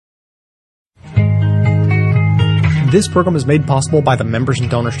This program is made possible by the members and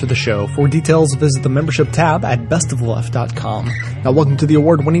donors to the show. For details, visit the membership tab at bestoftheleft.com. Now, welcome to the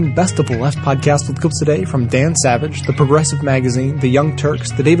award-winning Best of the Left podcast with clips today from Dan Savage, The Progressive Magazine, The Young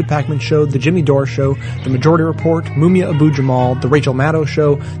Turks, The David Pakman Show, The Jimmy Dore Show, The Majority Report, Mumia Abu-Jamal, The Rachel Maddow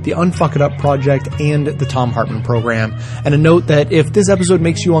Show, The Unfuck It Up Project, and The Thom Hartmann Program. And a note that if this episode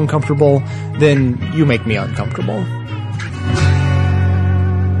makes you uncomfortable, then you make me uncomfortable.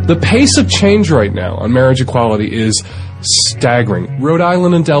 The pace of change right now on marriage equality is staggering. Rhode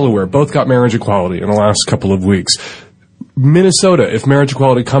Island and Delaware both got marriage equality in the last couple of weeks. Minnesota, if marriage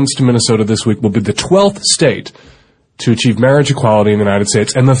equality comes to Minnesota this week, will be the 12th state to achieve marriage equality in the United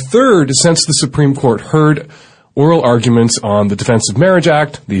States, and the third since the Supreme Court heard oral arguments on the Defense of Marriage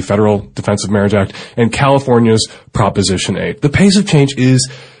Act, the Federal Defense of Marriage Act, and California's Proposition 8. The pace of change is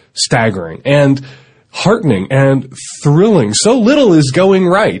staggering and heartening and thrilling. So little is going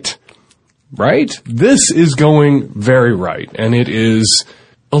right. Right? This is going very right, and it is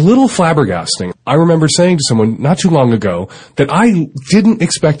a little flabbergasting. I remember saying to someone not too long ago that I didn't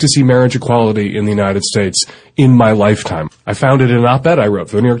expect to see marriage equality in the United States in my lifetime. I found it in an op-ed I wrote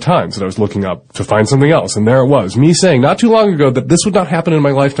for the New York Times that I was looking up to find something else, and there it was, me saying not too long ago that this would not happen in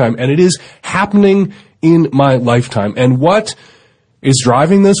my lifetime, and it is happening in my lifetime. And what is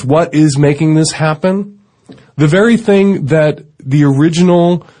driving this? What is making this happen? The very thing that the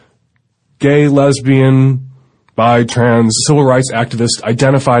original gay, lesbian, bi, trans, civil rights activists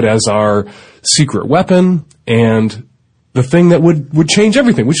identified as our secret weapon, and the thing that would change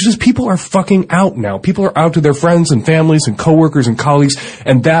everything, which is just people are fucking out now. People are out to their friends and families and coworkers and colleagues,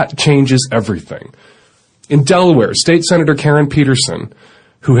 and that changes everything. In Delaware, State Senator Karen Peterson,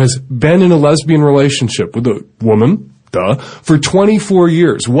 who has been in a lesbian relationship with a woman, for 24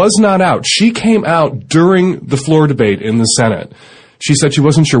 years, was not out. She came out during the floor debate in the Senate. She said she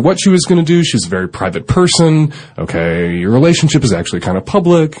wasn't sure what she was going to do. She's a very private person. Okay, your relationship is actually kind of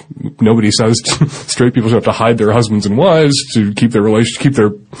public. Nobody says straight people should have to hide their husbands and wives to keep their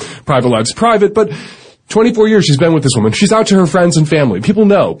private lives private. But 24 years she's been with this woman. She's out to her friends and family. People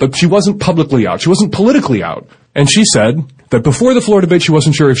know, but she wasn't publicly out. She wasn't politically out. And she said that before the floor debate, she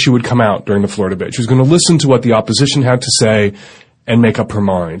wasn't sure if she would come out during the floor debate. She was going to listen to what the opposition had to say and make up her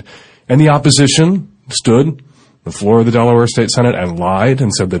mind. And the opposition stood on the floor of the Delaware State Senate and lied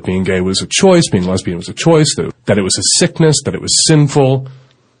and said that being gay was a choice, being lesbian was a choice, that it was a sickness, that it was sinful,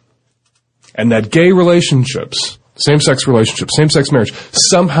 and that gay relationships, same-sex relationships, same-sex marriage,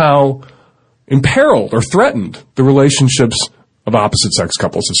 somehow imperiled or threatened the relationships of opposite-sex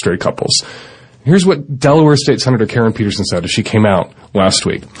couples, of straight couples. Here's what Delaware State Senator Karen Peterson said as she came out last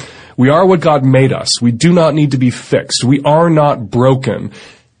week. We are what God made us. We do not need to be fixed. We are not broken.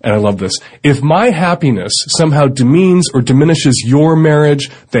 And I love this. If my happiness somehow demeans or diminishes your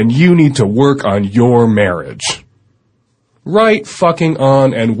marriage, then you need to work on your marriage. Right fucking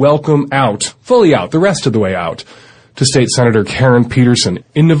on, and welcome out, fully out, the rest of the way out, to State Senator Karen Peterson.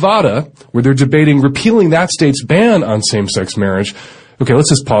 In Nevada, where they're debating repealing that state's ban on same-sex marriage. Okay, let's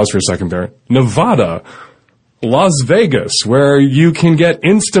just pause for a second there. Nevada, Las Vegas, where you can get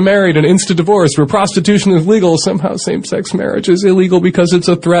insta-married and insta-divorced, where prostitution is legal, somehow same-sex marriage is illegal because it's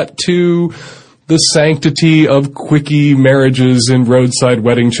a threat to the sanctity of quickie marriages in roadside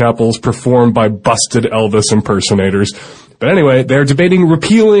wedding chapels performed by busted Elvis impersonators. But anyway, they're debating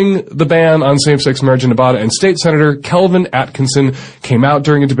repealing the ban on same-sex marriage in Nevada, and State Senator Kelvin Atkinson came out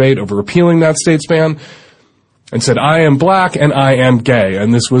during a debate over repealing that state's ban and said, I am black and I am gay.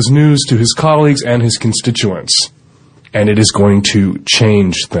 And this was news to his colleagues and his constituents. And it is going to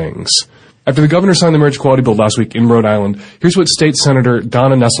change things. After the governor signed the marriage equality bill last week in Rhode Island, here's what State Senator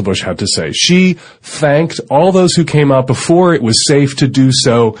Donna Nesselbush had to say. She thanked all those who came out before it was safe to do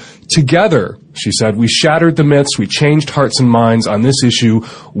so. Together, she said, we shattered the myths, we changed hearts and minds on this issue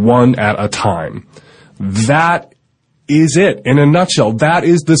one at a time. That is it. In a nutshell, that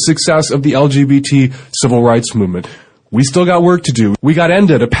is the success of the LGBT civil rights movement. We still got work to do. We got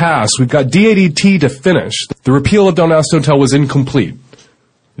ENDA to pass. We've got DADT to finish. The repeal of Don't Ask, Don't Tell was incomplete.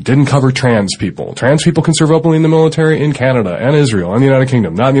 It didn't cover trans people. Trans people can serve openly in the military in Canada and Israel and the United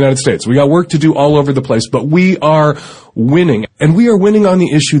Kingdom, not in the United States. We got work to do all over the place, but we are winning. And we are winning on the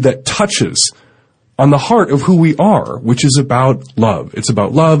issue that touches on the heart of who we are, which is about love. It's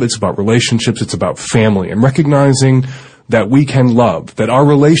about love, it's about relationships, it's about family, and recognizing that we can love, that our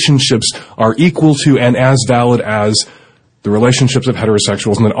relationships are equal to and as valid as the relationships of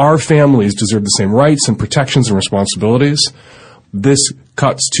heterosexuals, and that our families deserve the same rights and protections and responsibilities. This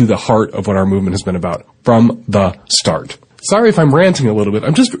cuts to the heart of what our movement has been about from the start. Sorry if I'm ranting a little bit.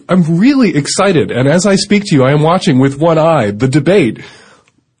 I'm really excited, and as I speak to you, I am watching with one eye the debate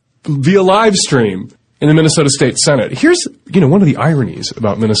via live stream. in the Minnesota State Senate. Here's, one of the ironies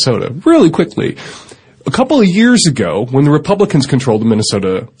about Minnesota, really quickly. A couple of years ago, when the Republicans controlled the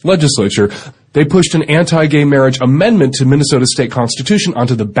Minnesota legislature, they pushed an anti-gay marriage amendment to Minnesota state constitution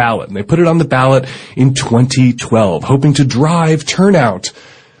onto the ballot. And they put it on the ballot in 2012, hoping to drive turnout.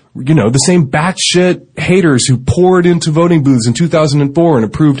 The same batshit haters who poured into voting booths in 2004 and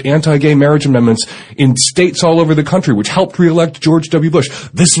approved anti-gay marriage amendments in states all over the country, which helped re-elect George W. Bush.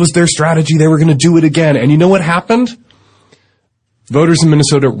 This was their strategy. They were going to do it again. And you know what happened? Voters in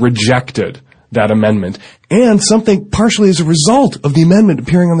Minnesota rejected that amendment. And something partially as a result of the amendment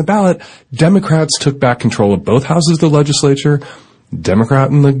appearing on the ballot, Democrats took back control of both houses of the legislature,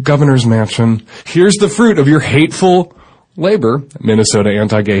 Democrat in the governor's mansion. Here's the fruit of your hateful labor, Minnesota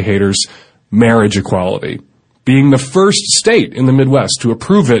anti-gay haters, marriage equality, being the first state in the Midwest to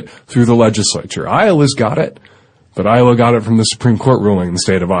approve it through the legislature. Iowa's got it, but Iowa got it from the Supreme Court ruling in the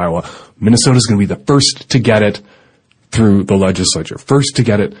state of Iowa. Minnesota's going to be the first to get it through the legislature, first to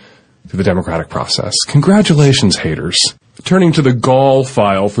get it through the democratic process. Congratulations, haters. Turning to the Gall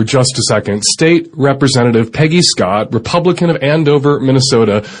file for just a second, State Representative Peggy Scott, Republican of Andover,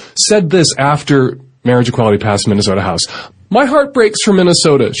 Minnesota, said this after marriage equality passed Minnesota House. "My heart breaks for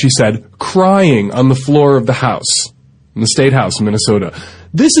Minnesota," she said, crying on the floor of the House, in the State House in Minnesota.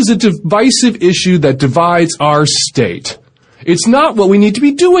 "This is a divisive issue that divides our state. It's not what we need to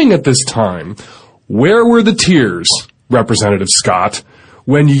be doing at this time." Where were the tears, Representative Scott,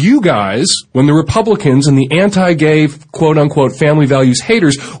 when the Republicans and the anti-gay, quote-unquote, family values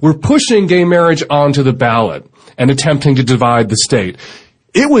haters were pushing gay marriage onto the ballot and attempting to divide the state?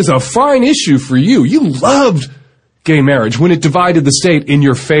 It was a fine issue for you. You loved gay marriage when it divided the state in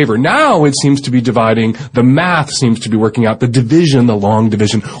your favor. Now it seems to be dividing. The math seems to be working out. The division, the long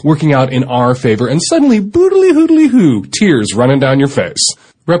division, working out in our favor. And suddenly, boodly hoodly hoo, tears running down your face.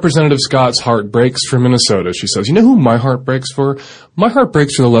 Representative Scott's heart breaks for Minnesota. She says, "You know who my heart breaks for? My heart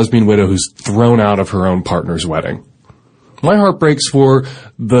breaks for the lesbian widow who's thrown out of her own partner's wedding. My heart breaks for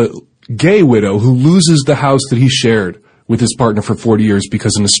the gay widow who loses the house that he shared with his partner for 40 years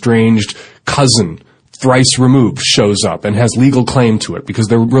because an estranged cousin, thrice removed, shows up and has legal claim to it because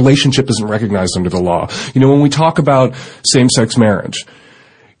their relationship isn't recognized under the law." When we talk about same-sex marriage,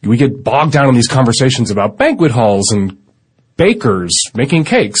 we get bogged down in these conversations about banquet halls and bakers making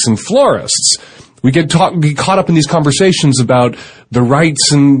cakes and florists. We get caught up in these conversations about the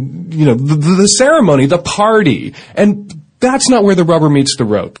rites and, the ceremony, the party. And that's not where the rubber meets the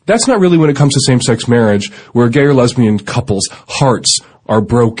road. That's not really when it comes to same-sex marriage, where gay or lesbian couples' hearts are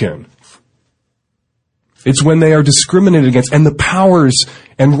broken. It's when they are discriminated against, and the powers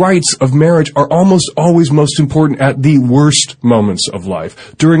and rights of marriage are almost always most important at the worst moments of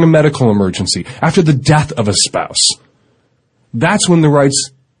life, during a medical emergency, after the death of a spouse. That's when the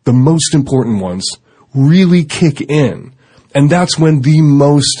rights, the most important ones, really kick in. And that's when the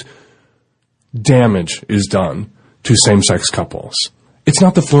most damage is done to same-sex couples. It's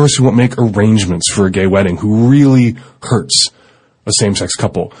not the florist who won't make arrangements for a gay wedding who really hurts a same-sex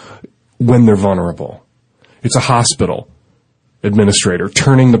couple when they're vulnerable. It's a hospital administrator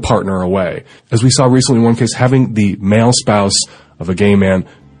turning the partner away. As we saw recently in one case, having the male spouse of a gay man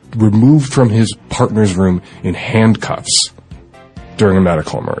removed from his partner's room in handcuffs during a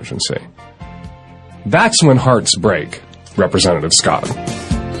medical emergency. That's when hearts break, Representative Scott.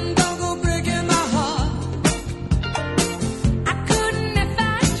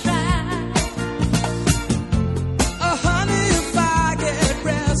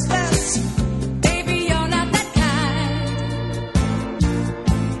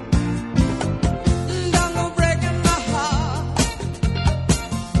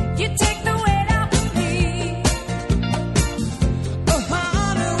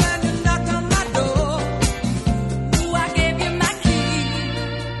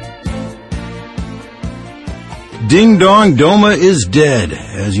 Ding dong, DOMA is dead.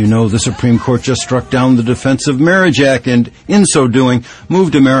 As you know, the Supreme Court just struck down the Defense of Marriage Act and, in so doing,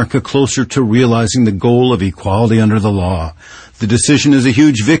 moved America closer to realizing the goal of equality under the law. The decision is a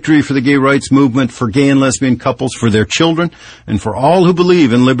huge victory for the gay rights movement, for gay and lesbian couples, for their children, and for all who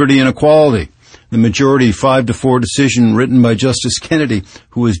believe in liberty and equality. The majority 5-4 decision written by Justice Kennedy,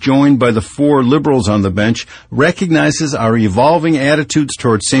 who was joined by the 4 liberals on the bench, recognizes our evolving attitudes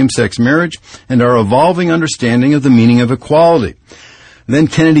towards same-sex marriage and our evolving understanding of the meaning of equality. Then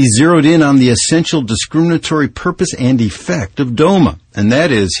Kennedy zeroed in on the essential discriminatory purpose and effect of DOMA, and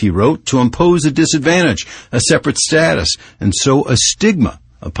that is, he wrote, to impose a disadvantage, a separate status, and so a stigma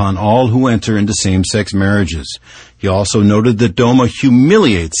upon all who enter into same-sex marriages. He also noted that DOMA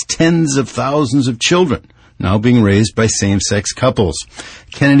humiliates tens of thousands of children, now being raised by same-sex couples.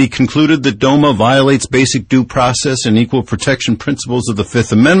 Kennedy concluded that DOMA violates basic due process and equal protection principles of the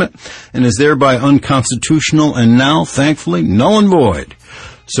Fifth Amendment and is thereby unconstitutional and now, thankfully, null and void.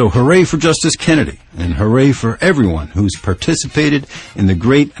 So hooray for Justice Kennedy, and hooray for everyone who's participated in the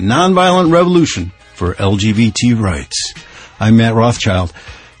great nonviolent revolution for LGBT rights. I'm Matt Rothschild,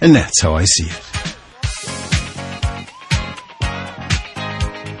 and that's how I see it.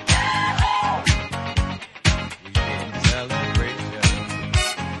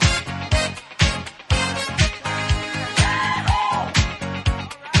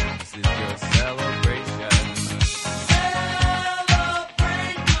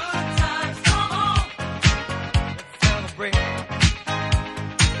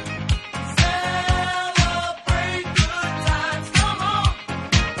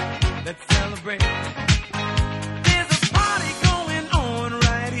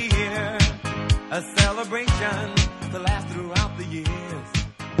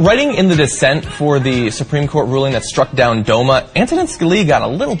 Writing in the dissent for the Supreme Court ruling that struck down DOMA, Antonin Scalia got a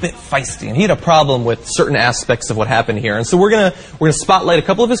little bit feisty, and he had a problem with certain aspects of what happened here. And so we're gonna spotlight a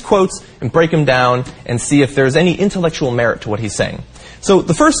couple of his quotes and break them down and see if there's any intellectual merit to what he's saying. So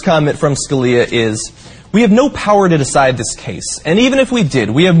the first comment from Scalia is, "We have no power to decide this case, and even if we did,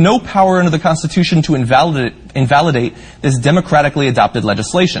 we have no power under the Constitution to invalidate this democratically adopted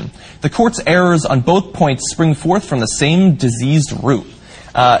legislation. The court's errors on both points spring forth from the same diseased root.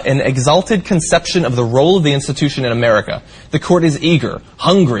 An exalted conception of the role of the institution in America. The court is eager,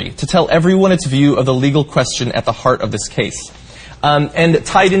 hungry, to tell everyone its view of the legal question at the heart of this case." And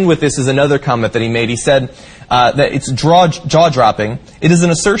tied in with this is another comment that he made. He said that it's jaw-dropping. "It is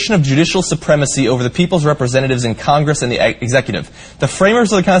an assertion of judicial supremacy over the people's representatives in Congress and the executive. The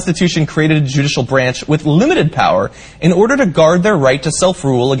framers of the Constitution created a judicial branch with limited power in order to guard their right to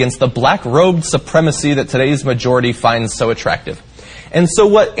self-rule against the black-robed supremacy that today's majority finds so attractive." And so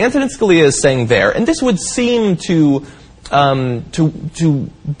what Antonin Scalia is saying there, and this would seem to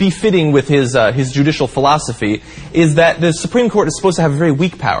be fitting with his judicial philosophy, is that the Supreme Court is supposed to have very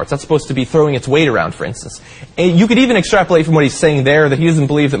weak power. It's not supposed to be throwing its weight around, for instance. And you could even extrapolate from what he's saying there that he doesn't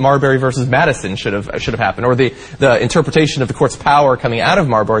believe that Marbury versus Madison should have happened, or the interpretation of the court's power coming out of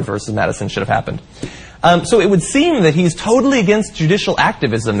Marbury versus Madison should have happened. So it would seem that he's totally against judicial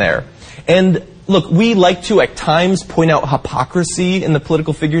activism there. And look, we like to at times point out hypocrisy in the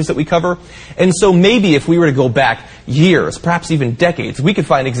political figures that we cover. And so maybe if we were to go back years, perhaps even decades, we could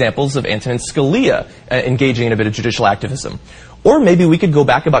find examples of Antonin Scalia engaging in a bit of judicial activism. Or maybe we could go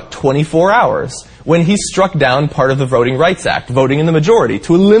back about 24 hours when he struck down part of the Voting Rights Act, voting in the majority,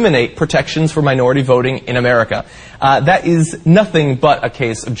 to eliminate protections for minority voting in America. That is nothing but a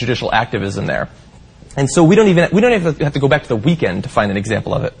case of judicial activism there. And so we don't even have to go back to the weekend to find an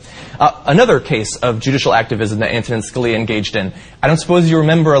example of it. Another case of judicial activism that Antonin Scalia engaged in. I don't suppose you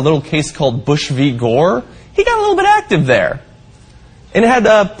remember a little case called Bush v. Gore? He got a little bit active there. And it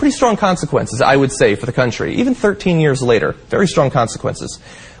had pretty strong consequences, I would say, for the country. Even 13 years later, very strong consequences.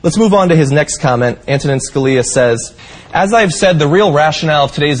 Let's move on to his next comment. Antonin Scalia says, "As I've said, the real rationale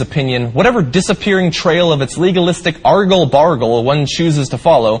of today's opinion, whatever disappearing trail of its legalistic argle-bargle one chooses to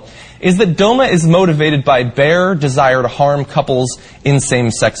follow, is that DOMA is motivated by bare desire to harm couples in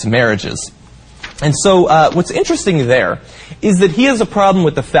same-sex marriages." And so what's interesting there is that he has a problem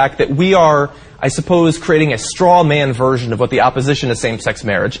with the fact that we are, I suppose, creating a straw man version of what the opposition to same-sex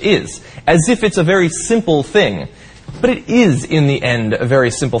marriage is, as if it's a very simple thing. But it is, in the end, a very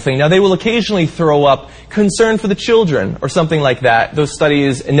simple thing. Now, they will occasionally throw up concern for the children or something like that. Those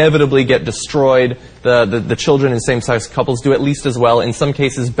studies inevitably get destroyed. The children in same-sex couples do at least as well, in some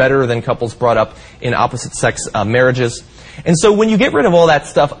cases better than couples brought up in opposite-sex marriages. And so when you get rid of all that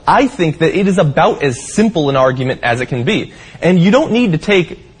stuff, I think that it is about as simple an argument as it can be. And you don't need to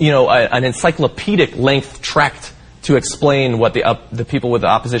take, an encyclopedic length tract to explain what the people with the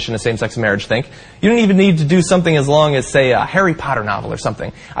opposition to same-sex marriage think. You don't even need to do something as long as, say, a Harry Potter novel or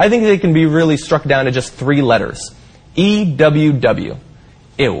something. I think they can be really struck down to just 3 letters. EWW.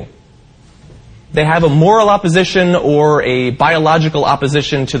 Ew. They have a moral opposition or a biological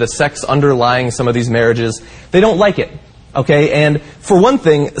opposition to the sex underlying some of these marriages. They don't like it. Okay, and for one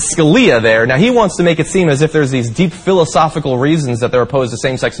thing, Scalia there, now he wants to make it seem as if there's these deep philosophical reasons that they're opposed to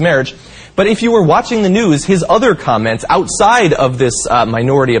same-sex marriage, but if you were watching the news, his other comments outside of this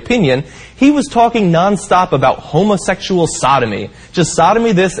minority opinion, he was talking nonstop about homosexual sodomy. Just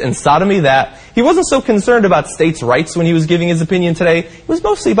sodomy this and sodomy that. He wasn't so concerned about states' rights when he was giving his opinion today. It was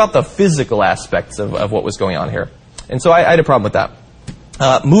mostly about the physical aspects of what was going on here. And so I had a problem with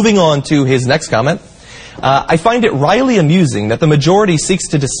that. Moving on to his next comment. I find it wryly amusing that the majority seeks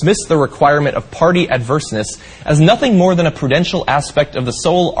to dismiss the requirement of party adverseness as nothing more than a prudential aspect of the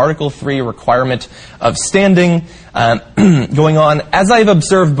sole Article 3 requirement of standing. Going on, as I've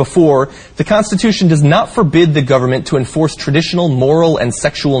observed before, the Constitution does not forbid the government to enforce traditional moral and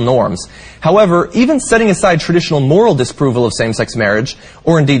sexual norms. However, even setting aside traditional moral disapproval of same-sex marriage,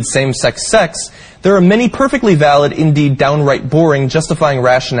 or indeed same-sex sex, there are many perfectly valid, indeed downright boring, justifying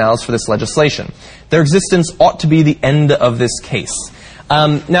rationales for this legislation. Their existence ought to be the end of this case.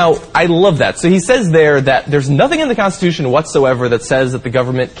 Now, I love that. So he says there that there's nothing in the Constitution whatsoever that says that the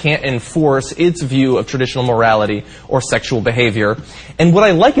government can't enforce its view of traditional morality or sexual behavior. And what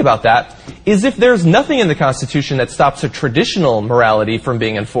I like about that is if there's nothing in the Constitution that stops a traditional morality from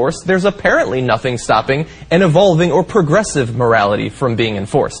being enforced, there's apparently nothing stopping an evolving or progressive morality from being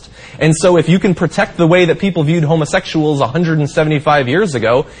enforced. And so if you can protect the way that people viewed homosexuals 175 years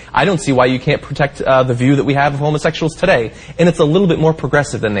ago, I don't see why you can't protect the view that we have of homosexuals today. And it's a little bit more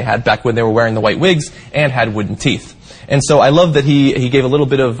progressive than they had back when they were wearing the white wigs and had wooden teeth. And so I love that he gave a little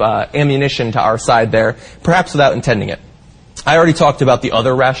bit of ammunition to our side there, perhaps without intending it. I already talked about the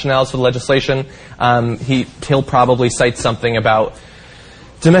other rationales for the legislation. He'll probably cite something about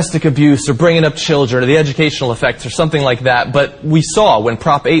domestic abuse or bringing up children or the educational effects or something like that. But we saw when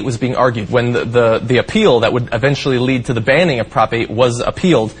Prop 8 was being argued, when the appeal that would eventually lead to the banning of Prop 8 was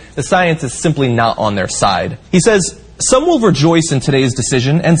appealed, the science is simply not on their side. He says, "Some will rejoice in today's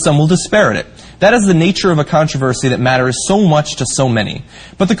decision and some will despair in it. That is the nature of a controversy that matters so much to so many.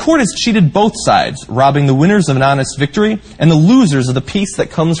 But the court has cheated both sides, robbing the winners of an honest victory and the losers of the peace that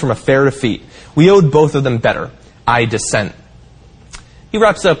comes from a fair defeat. We owed both of them better. I dissent." He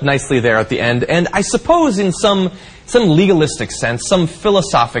wraps up nicely there at the end, and I suppose in some legalistic sense, some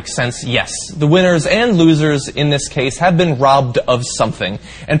philosophic sense, yes, the winners and losers in this case have been robbed of something.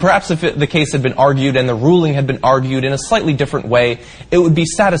 And perhaps if the case had been argued and the ruling had been argued in a slightly different way, it would be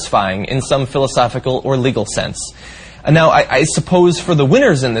satisfying in some philosophical or legal sense. And now, I suppose for the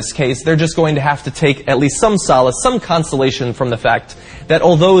winners in this case, they're just going to have to take at least some solace, some consolation from the fact that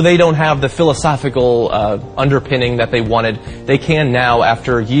although they don't have the philosophical underpinning that they wanted, they can now,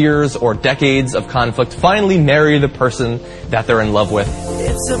 after years or decades of conflict, finally marry the person that they're in love with.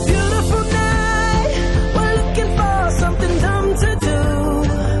 It's a beautiful night. We're looking for something dumb to do.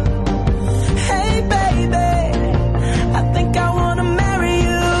 Hey, baby, I think I want to marry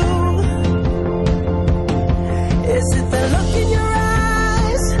you. Is it the look in your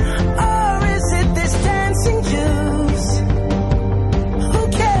eyes, or is it this dancing juice? Who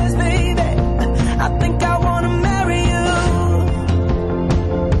cares, baby? I think I want to marry you.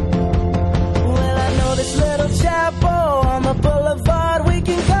 Well, I know this little chapel on the boulevard we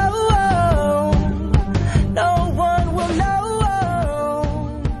can go. No one will know.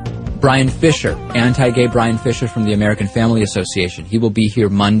 Brian Fisher, anti-gay Brian Fisher from the American Family Association. He will be here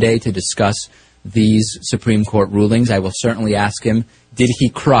Monday to discuss these Supreme Court rulings. I will certainly ask him, did he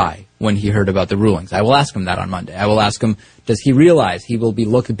cry when he heard about the rulings? I will ask him that on Monday. I will ask him, does he realize he will be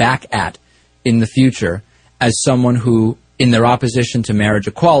looked back at in the future as someone who, in their opposition to marriage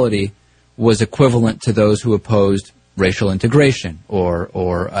equality, was equivalent to those who opposed racial integration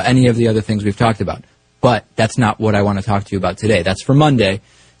or any of the other things we've talked about. But that's not what I want to talk to you about today. That's for Monday.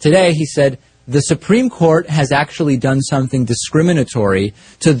 Today, he said, the Supreme Court has actually done something discriminatory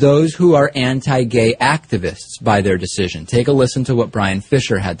to those who are anti-gay activists by their decision. Take a listen to what Brian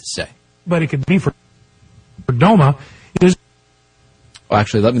Fisher had to say. But it could be for DOMA.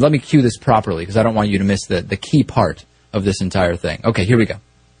 Actually, let me cue this properly because I don't want you to miss the key part of this entire thing. Okay, here we go.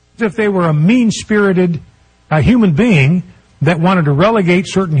 If they were a mean-spirited human being that wanted to relegate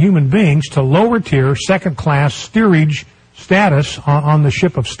certain human beings to lower-tier, second-class steerage status on the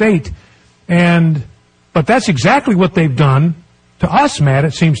ship of state, but that's exactly what they've done to us, Matt,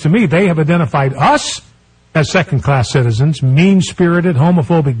 it seems to me. They have identified us as second-class citizens, mean-spirited,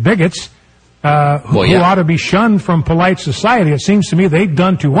 homophobic bigots, who ought to be shunned from polite society. It seems to me they've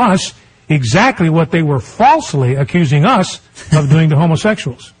done to us exactly what they were falsely accusing us of doing to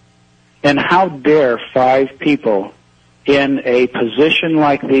homosexuals. And how dare 5 people in a position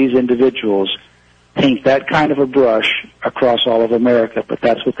like these individuals paint that kind of a brush across all of America? But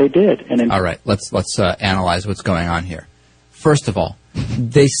that's what they did. All right, let's analyze what's going on here. First of all,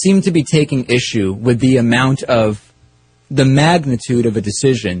 they seem to be taking issue with the magnitude of a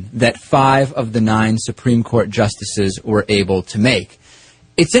decision that 5 of the 9 Supreme Court justices were able to make.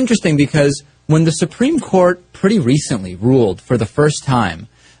 It's interesting because when the Supreme Court pretty recently ruled for the first time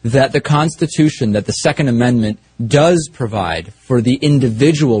that the Constitution, that the Second Amendment does provide for the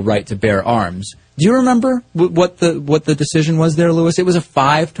individual right to bear arms. Do you remember what the decision was there, Lewis? It was a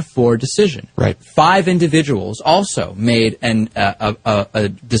 5-4 decision. Right. 5 individuals also made a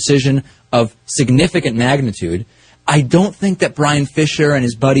decision of significant magnitude. I don't think that Brian Fisher and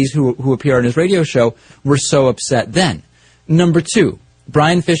his buddies who appear on his radio show were so upset then. Number 2,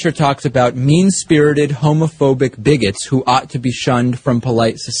 Brian Fisher talks about mean-spirited, homophobic bigots who ought to be shunned from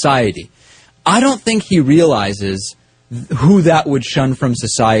polite society. I don't think he realizes who that would shun from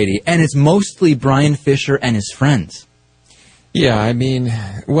society, and it's mostly Brian Fisher and his friends. Yeah, I mean,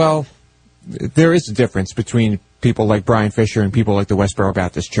 well, there is a difference between people like Brian Fisher and people like the Westboro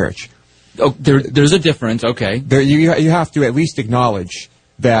Baptist Church. Oh, there's a difference, okay. You have to at least acknowledge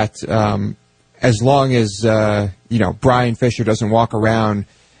that as long as, Brian Fisher doesn't walk around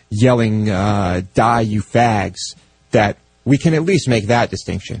yelling, die you fags, that we can at least make that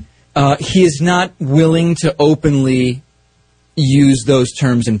distinction. He is not willing to openly use those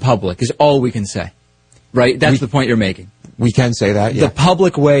terms in public, is all we can say. Right? That's the point you're making. We can say that, yeah. The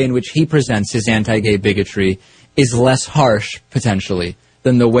public way in which he presents his anti-gay bigotry is less harsh, potentially,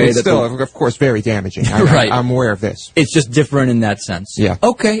 than the way it's that... still, of course, very damaging. Right. I'm aware of this. It's just different in that sense. Yeah.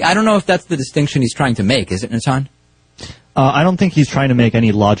 Okay, I don't know if that's the distinction he's trying to make, is it, Natan? I don't think he's trying to make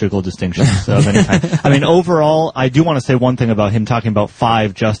any logical distinctions of any kind. I mean, overall, I do want to say one thing about him talking about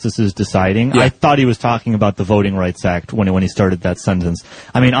 5 justices deciding. Yeah. I thought he was talking about the Voting Rights Act when he started that sentence.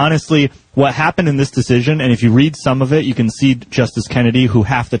 I mean, honestly, what happened in this decision, and if you read some of it, you can see Justice Kennedy, who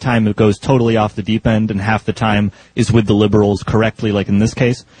half the time it goes totally off the deep end and half the time is with the liberals correctly, like in this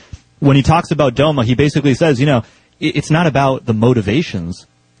case. When he talks about DOMA, he basically says, it's not about the motivations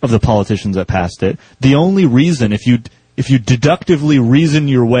of the politicians that passed it. The only reason, if you deductively reason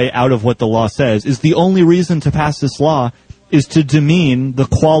your way out of what the law says, is the only reason to pass this law is to demean the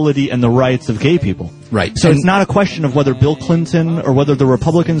quality and the rights of gay people. Right. So it's not a question of whether Bill Clinton or whether the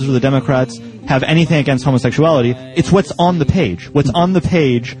Republicans or the Democrats have anything against homosexuality. It's what's on the page. What's on the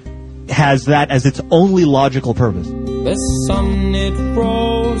page has that as its only logical purpose. The sun, it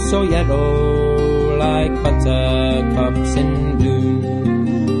grows so yellow like buttercups in bloom.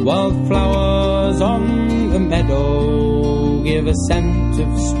 Wildflowers on the meadow give a scent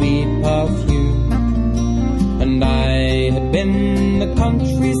of sweet perfume. And I had been the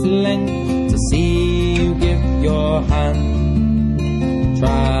country's length to see you give your hand,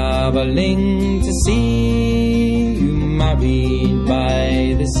 traveling to see you married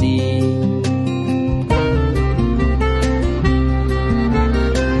by the sea.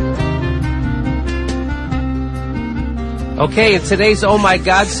 Okay, in today's Oh My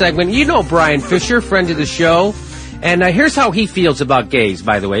God segment, you know Brian Fisher, friend of the show, and here's how he feels about gays,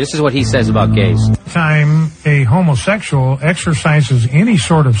 by the way. This is what he says about gays. Time a homosexual exercises any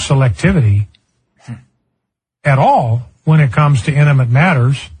sort of selectivity at all when it comes to intimate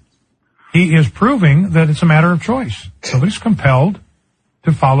matters, he is proving that it's a matter of choice. Nobody's compelled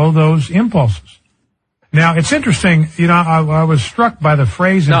to follow those impulses. Now, it's interesting, I was struck by the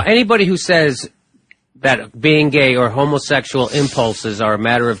phrase... Now, anybody who says that being gay or homosexual impulses are a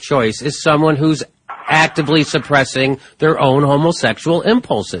matter of choice is someone who's actively suppressing their own homosexual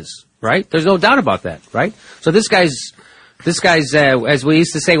impulses, right? There's no doubt about that, right? So this guy's, as we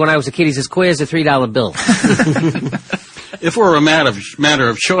used to say when I was a kid, he's as queer as a $3 bill. If we're a matter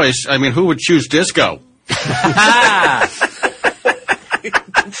of choice, I mean, who would choose disco?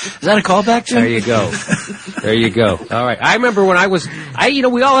 Is that a callback, Jim? There you go. All right. I remember when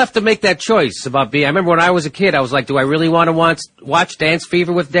we all have to make that choice about being. I remember when I was a kid, I was like, do I really want to watch Dance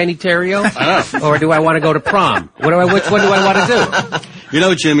Fever with Danny Terrio? Or do I want to go to prom? Which one do I want to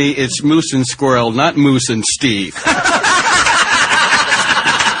do? Jimmy, it's Moose and Squirrel, not Moose and Steve.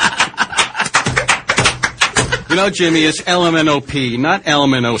 Jimmy, it's LMNOP, not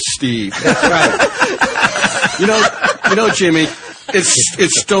LMNO Steve. That's right. Jimmy,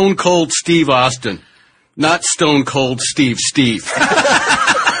 it's Stone Cold Steve Austin, not Stone Cold Steve.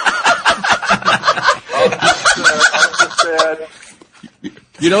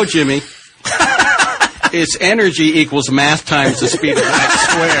 Jimmy, it's energy equals mass times the speed of light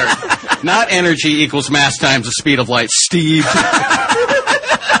squared, not energy equals mass times the speed of light, Steve.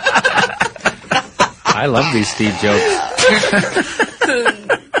 I love these Steve jokes.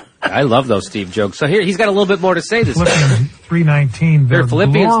 I love those Steve jokes. So here, he's got a little bit more to say this time. Philippians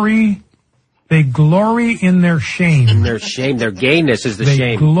 3:19. They glory in their shame. In their shame. Their gayness is the shame.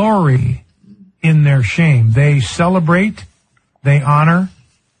 They glory in their shame. They celebrate, they honor,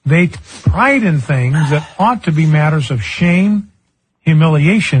 they pride in things that ought to be matters of shame,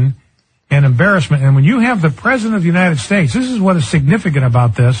 humiliation, and embarrassment. And when you have the President of the United States, this is what is significant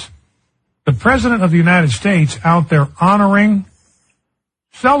about this, the President of the United States out there honoring,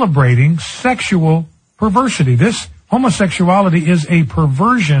 celebrating sexual perversity. This homosexuality is a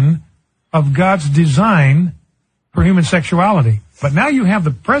perversion of God's design for human sexuality. But now you have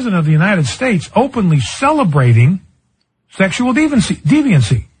the President of the United States openly celebrating sexual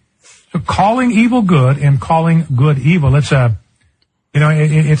deviancy. So calling evil good and calling good evil. It's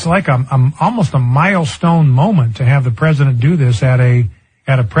it's like almost a milestone moment to have the President do this at a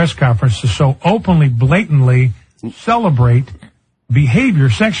press conference to so openly, blatantly celebrate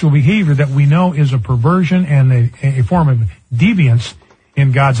sexual behavior that we know is a perversion and a form of deviance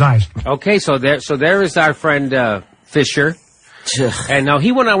in God's eyes. Okay, so there is our friend Fisher. And now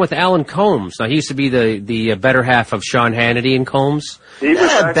he went on with Alan Combs. Now he used to be the better half of Sean Hannity and Combs. He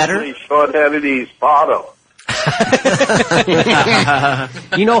was actually Sean Hannity's father.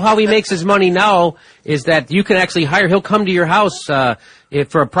 You know how he makes his money now is that you can actually he'll come to your house if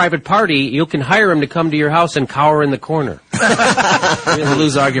for a private party, you can hire him to come to your house and cower in the corner. He'll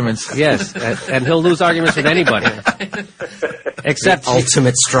lose arguments. Yes, and he'll lose arguments with anybody. Except the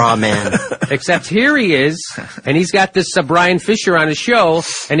ultimate straw man. Except here he is, and he's got this Brian Fisher on his show,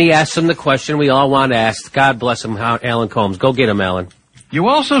 and he asks him the question we all want to ask. God bless him, Alan Combs. Go get him, Alan. You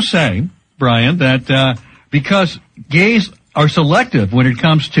also say, Brian, that because gays are selective when it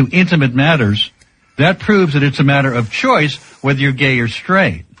comes to intimate matters, that proves that it's a matter of choice whether you're gay or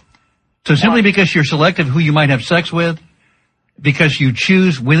straight. So simply because you're selective who you might have sex with, because you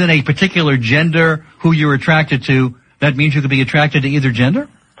choose within a particular gender who you're attracted to, that means you could be attracted to either gender?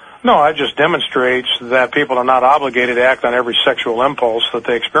 No, it just demonstrates that people are not obligated to act on every sexual impulse that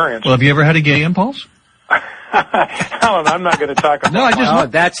they experience. Well, have you ever had a gay impulse? Alan, I'm not going to talk about No,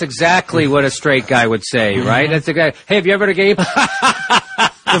 that's exactly what a straight guy would say, right? That's the guy, hey, have you ever had a gay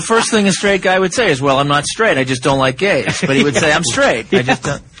The first thing a straight guy would say is, well, I'm not straight, I just don't like gays. But he would say, I'm straight. I just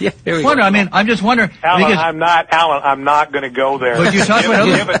don't. Yeah, I'm just wondering. Alan, I'm not going to go there. But you talk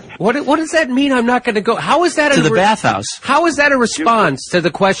about what does that mean, I'm not going to go? How is that to the bathhouse? How is that a response to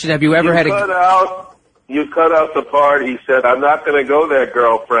the question, have you ever had a... You cut out the part, he said, I'm not going to go there,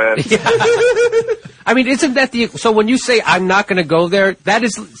 girlfriend. Yeah. I mean, isn't that so when you say, I'm not going to go there, that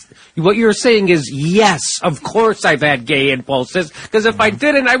is, what you're saying is, yes, of course I've had gay impulses, because if I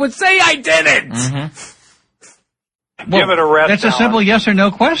didn't, I would say I didn't. Give it a rest, That's a simple yes or no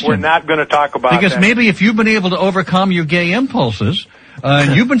question. We're not going to talk about because that. Maybe if you've been able to overcome your gay impulses,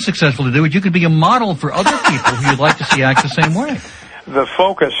 and you've been successful to do it, you could be a model for other people who you'd like to see act the same way. The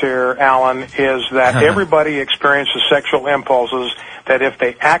focus here, Alan, is that everybody experiences sexual impulses, that if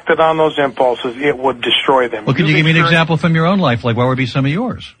they acted on those impulses, it would destroy them. Well, could you give me an example from your own life? Like, what would be some of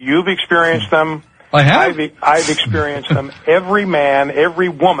yours? You've experienced them. I have? I've experienced them. Every man, every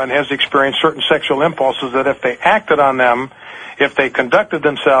woman has experienced certain sexual impulses that if they acted on them, if they conducted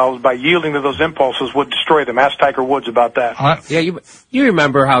themselves by yielding to those impulses, would destroy them. Ask Tiger Woods about that. Yeah, you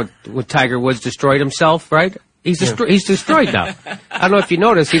remember how Tiger Woods destroyed himself, right? He's destroyed now. I don't know if you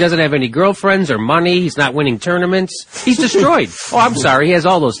noticed, he doesn't have any girlfriends or money. He's not winning tournaments. He's destroyed. Oh, I'm sorry. He has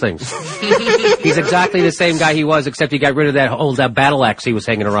all those things. He's exactly the same guy he was, except he got rid of that old battle axe he was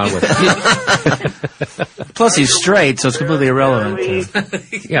hanging around with. Plus, he's straight, so it's completely irrelevant.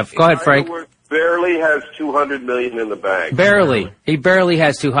 Yeah, go ahead, Frank. Barely has $200 million in the bank. Barely. He barely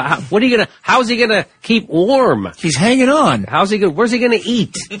has to. How's he gonna keep warm? He's hanging on. Where's he gonna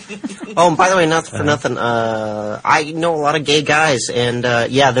eat? Oh, and by the way, not for nothing, I know a lot of gay guys, and,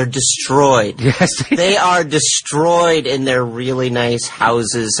 they're destroyed. Yes. They are destroyed in their really nice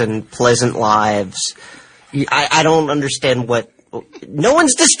houses and pleasant lives. I don't understand no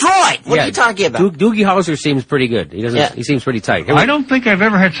one's destroyed. What are you talking about? Doogie Howser seems pretty good. He seems pretty tight. I don't think I've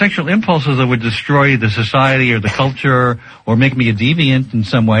ever had sexual impulses that would destroy the society or the culture or make me a deviant in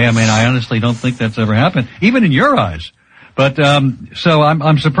some way. I mean, I honestly don't think that's ever happened, even in your eyes. But so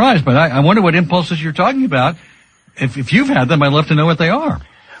I'm surprised. But I wonder what impulses you're talking about. If you've had them, I'd love to know what they are.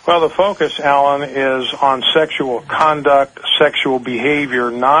 Well, the focus, Alan, is on sexual conduct, sexual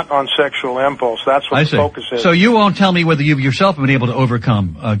behavior, not on sexual impulse. That's what the focus is. So you won't tell me whether you yourself have been able to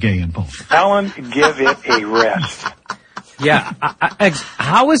overcome a gay impulse. Alan, give it a rest. Yeah.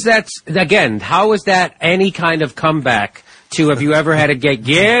 How is that any kind of comeback to have you ever had a gay?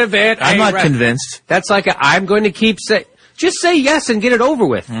 Give it I'm a not rest. Convinced. That's like I'm going to keep saying, just say yes and get it over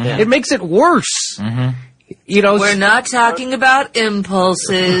with. Mm-hmm. It makes it worse. Mm-hmm. We're not talking about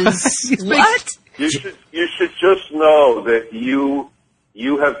impulses. What? You should just know that you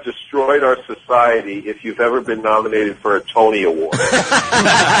have destroyed our society if you've ever been nominated for a Tony Award.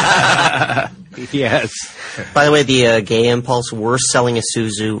 Yes. By the way, the Gay Impulse, worst selling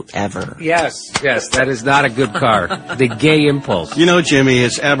Isuzu ever. Yes, that is not a good car. The Gay Impulse. You know, Jimmy,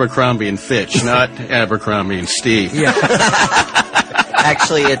 it's Abercrombie and Fitch, not Abercrombie and Steve. Yeah.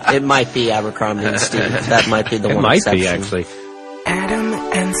 Actually, it might be Abercrombie and Steve. That might be the It one might exception. be, actually. Adam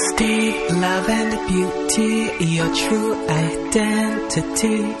and Steve, love and beauty, your true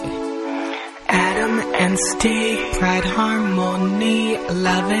identity. Adam and Steve, pride, harmony,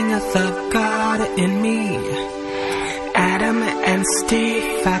 loving the God in me. Adam and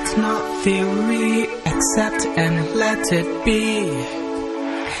Steve, fact not theory, accept and let it be.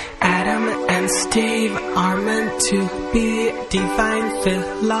 Adam and Steve are meant to be divine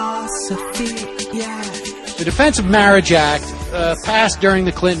philosophy, yeah. The Defense of Marriage Act, passed during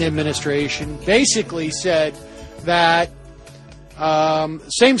the Clinton administration, basically said that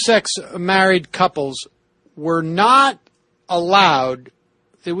same-sex married couples were not allowed.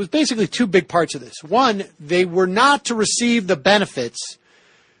 There was basically two big parts of this. One, they were not to receive the benefits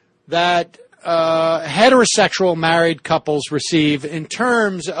that heterosexual married couples receive in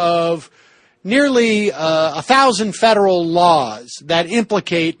terms of nearly 1,000 federal laws that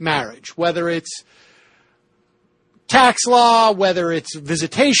implicate marriage, whether it's tax law, whether it's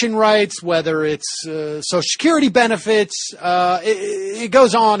visitation rights, whether it's Social Security benefits. It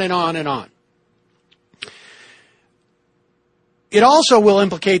goes on and on and on. It also will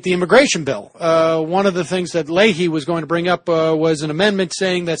implicate the immigration bill. One of the things that Leahy was going to bring up was an amendment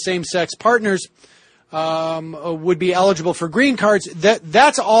saying that same-sex partners would be eligible for green cards.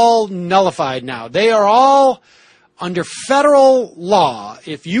 That's all nullified now. They are all under federal law.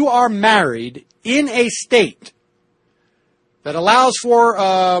 If you are married in a state that allows for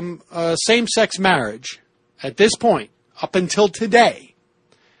same-sex marriage at this point, up until today,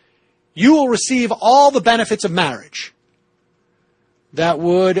 you will receive all the benefits of marriage that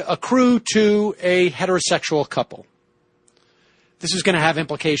would accrue to a heterosexual couple. This is going to have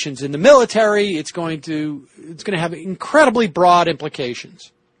implications in the military. It's going to have incredibly broad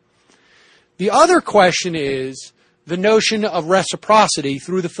implications. The other question is the notion of reciprocity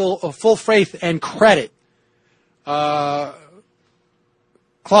through the full faith and credit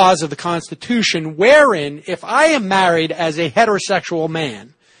clause of the Constitution, wherein if I am married as a heterosexual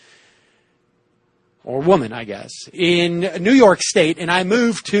man, or woman, I guess, in New York State, and I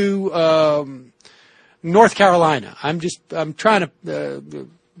move to North Carolina. I'm trying to,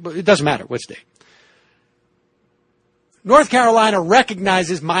 it doesn't matter what state. North Carolina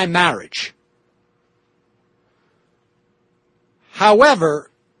recognizes my marriage. However,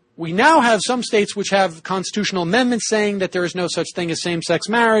 we now have some states which have constitutional amendments saying that there is no such thing as same-sex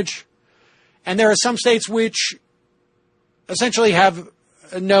marriage, and there are some states which essentially have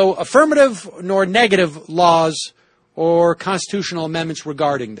no affirmative nor negative laws or constitutional amendments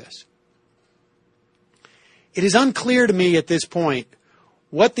regarding this. It is unclear to me at this point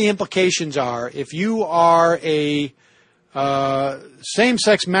what the implications are if you are a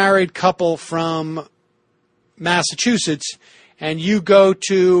same-sex married couple from Massachusetts and you go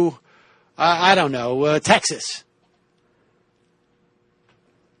to, Texas.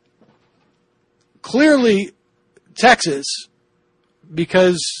 Clearly, Texas,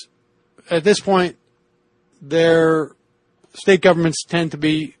 because at this point, their state governments tend to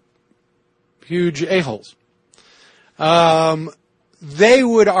be huge a-holes. They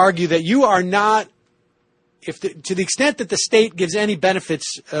would argue that you are not, to the extent that the state gives any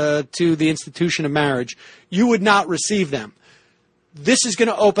benefits to the institution of marriage, you would not receive them. This is going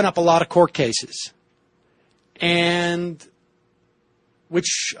to open up a lot of court cases, and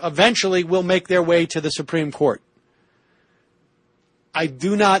which eventually will make their way to the Supreme Court. I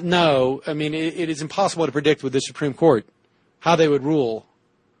do not know. I mean, it is impossible to predict with the Supreme Court how they would rule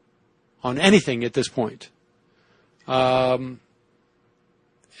on anything at this point. It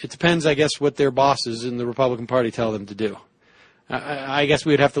depends, I guess, what their bosses in the Republican Party tell them to do. I guess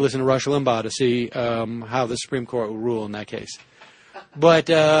we would have to listen to Rush Limbaugh to see how the Supreme Court will rule in that case. But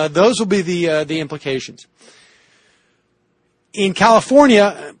those will be the implications. In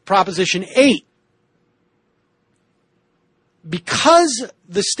California, Proposition 8, because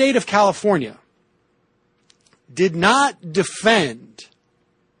the state of California did not defend,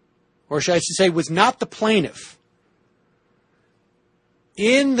 or should I say was not the plaintiff,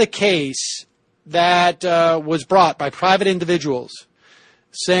 in the case that was brought by private individuals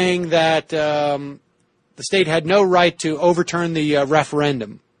saying that the state had no right to overturn the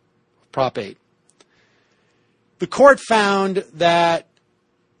referendum, Prop 8. The court found that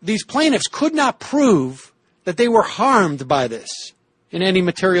these plaintiffs could not prove that they were harmed by this in any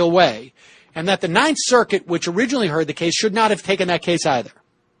material way, and that the Ninth Circuit, which originally heard the case, should not have taken that case either.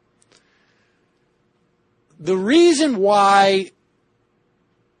 The reason why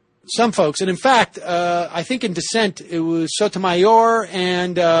some folks, and in fact, I think in dissent it was Sotomayor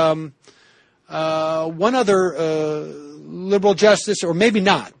and one other liberal justice, or maybe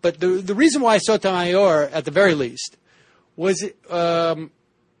not, but the reason why Sotomayor, at the very least, was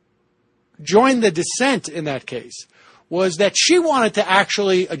joined the dissent in that case was that she wanted to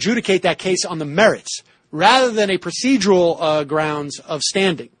actually adjudicate that case on the merits rather than a procedural grounds of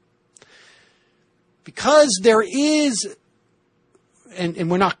standing. Because there is,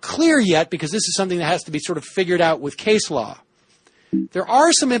 and we're not clear yet because this is something that has to be sort of figured out with case law, there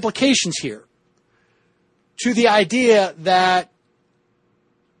are some implications here to the idea that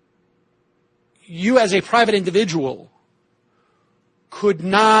you as a private individual could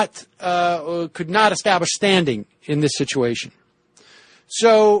not establish standing in this situation.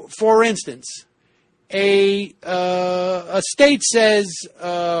 So, for instance, a state says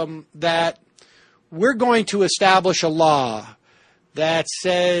that we're going to establish a law that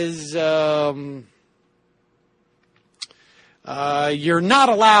says you're not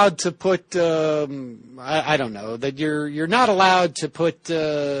allowed to put I don't know, that you're not allowed to put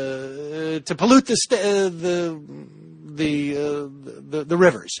to pollute the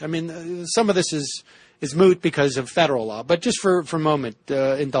rivers. I mean, some of this is moot because of federal law, but just for a moment,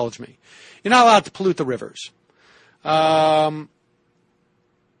 indulge me. You're not allowed to pollute the rivers.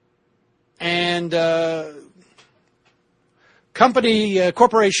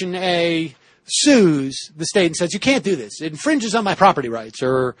 Corporation A sues the state and says, you can't do this. It infringes on my property rights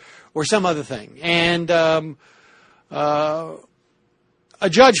or some other thing. And a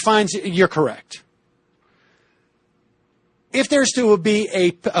judge finds you're correct. If there's to be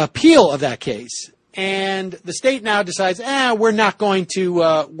a appeal of that case, and the state now decides, we're not going to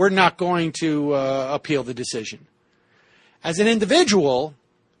appeal the decision. As an individual,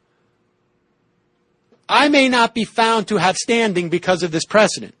 I may not be found to have standing because of this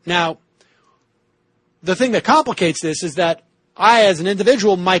precedent. Now, the thing that complicates this is that I, as an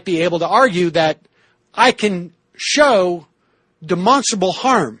individual, might be able to argue that I can show demonstrable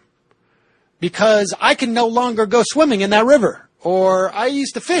harm because I can no longer go swimming in that river, or I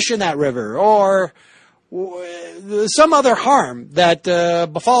used to fish in that river, or some other harm that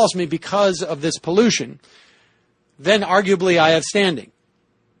befalls me because of this pollution. Then arguably I have standing.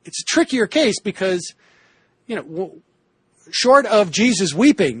 It's a trickier case because, short of Jesus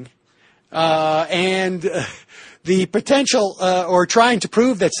weeping and the potential or trying to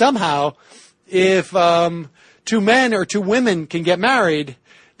prove that somehow if two men or two women can get married,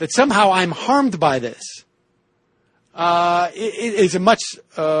 that somehow I'm harmed by this, it is a much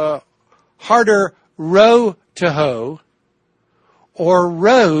harder row to hoe or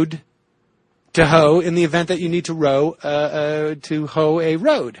road to hoe in the event that you need to row to hoe a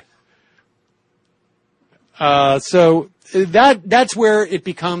road. So that's where it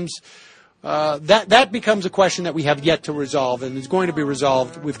becomes that becomes a question that we have yet to resolve, and is going to be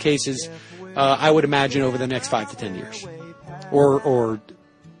resolved with cases I would imagine over the next 5 to 10 years, or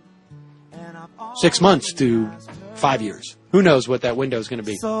 6 months to 5 years. Who knows what that window is going to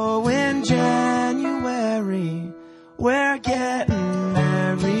be? So in January, we're getting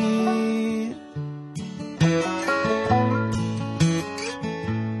married.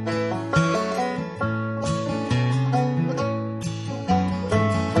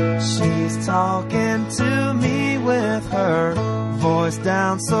 She's talking to me with her voice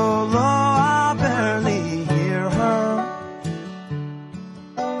down so low I barely hear her.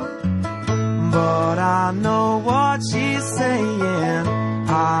 But I know what she's saying.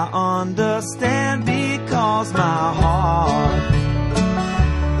 I understand because my heart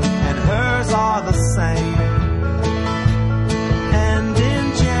and hers are the same. And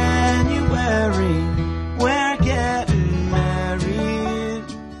in January, we're getting married.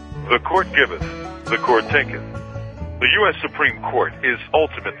 The court giveth, the court taketh. The U.S. Supreme Court is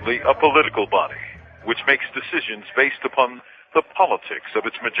ultimately a political body, which makes decisions based upon the politics of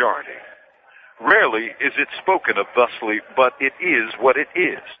its majority. Rarely is it spoken of thusly, but it is what it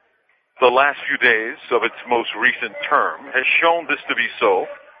is. The last few days of its most recent term has shown this to be so.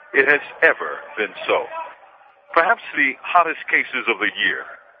 It has ever been so. Perhaps the hottest cases of the year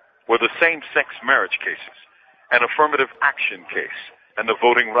were the same-sex marriage cases, an affirmative action case, and the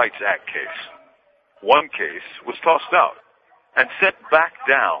Voting Rights Act case. One case was tossed out and sent back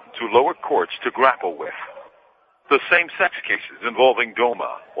down to lower courts to grapple with. The same-sex cases involving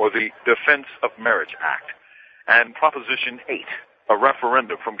DOMA, or the Defense of Marriage Act, and Proposition 8, a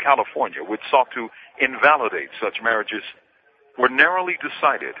referendum from California which sought to invalidate such marriages, were narrowly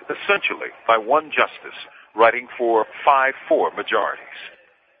decided essentially by one justice writing for 5-4 majorities.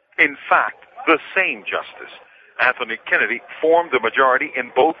 In fact, the same justice, Anthony Kennedy, formed the majority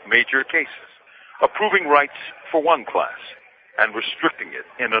in both major cases, approving rights for one class and restricting it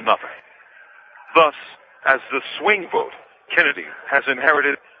in another. Thus, as the swing vote, Kennedy has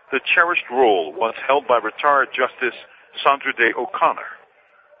inherited the cherished role once held by retired Justice Sandra Day O'Connor.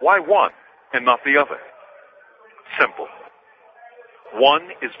 Why one and not the other? Simple.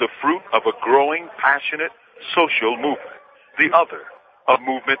 One is the fruit of a growing, passionate social movement. The other, a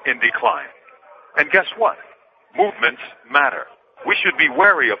movement in decline. And guess what? Movements matter. We should be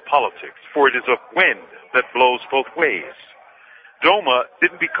wary of politics, for it is a wind that blows both ways. DOMA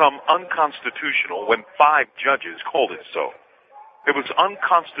didn't become unconstitutional when 5 judges called it so. It was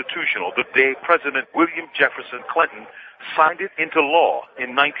unconstitutional the day President William Jefferson Clinton signed it into law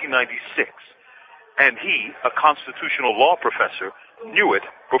in 1996. And he, a constitutional law professor, knew it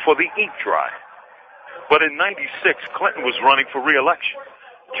before the ink dried. But in 96, Clinton was running for re-election,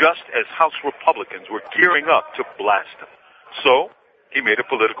 just as House Republicans were gearing up to blast him. So, he made a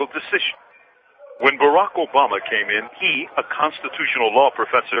political decision. When Barack Obama came in, he, a constitutional law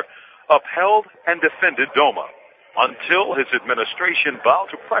professor, upheld and defended DOMA until his administration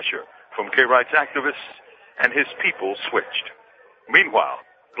bowed to pressure from gay rights activists and his people switched. Meanwhile,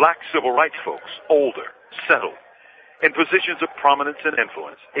 black civil rights folks, older, settled, in positions of prominence and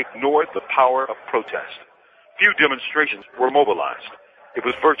influence, ignored the power of protest. Few demonstrations were mobilized. It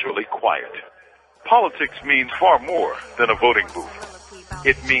was virtually quiet. Politics means far more than a voting booth.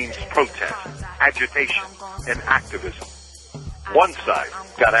 It means protest, agitation, and activism. One side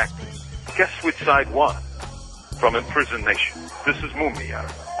got active. Guess which side won? From Imprisoned Nation, this is Mumia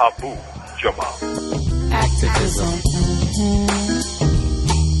Abu Jamal. Activism.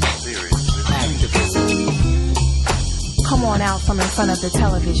 Come on out from in front of the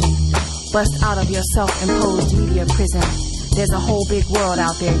television. Bust out of your self-imposed media prison. There's a whole big world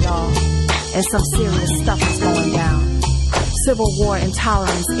out there, y'all. And some serious stuff is going down. Civil war,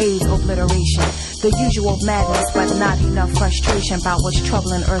 intolerance, AIDS, obliteration. The usual madness, but not enough frustration about what's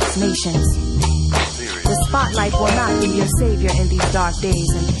troubling Earth's nations. The spotlight will not be your savior in these dark days,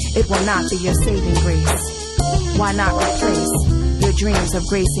 and it will not be your saving grace. Why not replace your dreams of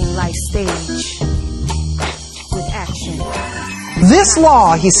gracing life's stage with action? This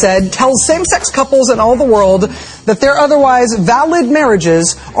law, he said, tells same-sex couples in all the world that their otherwise valid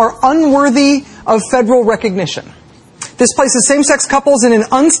marriages are unworthy of federal recognition. This places same-sex couples in an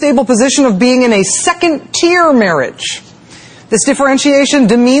unstable position of being in a second-tier marriage. This differentiation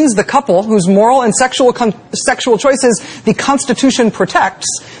demeans the couple whose moral and sexual choices the Constitution protects,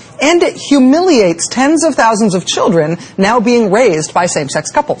 and it humiliates tens of thousands of children now being raised by same-sex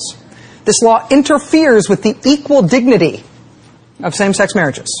couples. This law interferes with the equal dignity of same-sex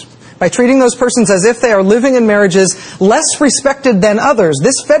marriages by treating those persons as if they are living in marriages less respected than others.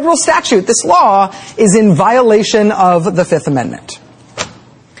 This federal statute, this law, is in violation of the Fifth Amendment.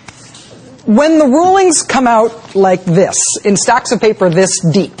 When the rulings come out like this, in stacks of paper this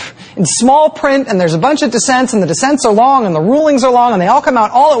deep, in small print, and there's a bunch of dissents, and the dissents are long, and the rulings are long, and they all come out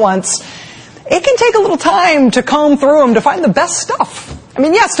all at once, it can take a little time to comb through them to find the best stuff. I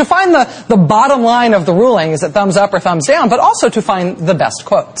mean, yes, to find the bottom line of the ruling, is it thumbs up or thumbs down, but also to find the best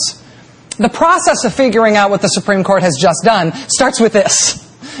quotes. The process of figuring out what the Supreme Court has just done starts with this.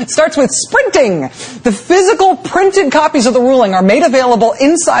 It starts with sprinting. The physical printed copies of the ruling are made available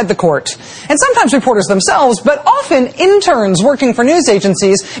inside the court. And sometimes reporters themselves, but often interns working for news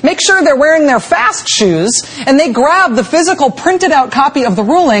agencies, make sure they're wearing their fast shoes, and they grab the physical printed out copy of the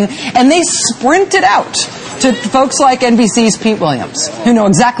ruling, and they sprint it out to folks like NBC's Pete Williams, who know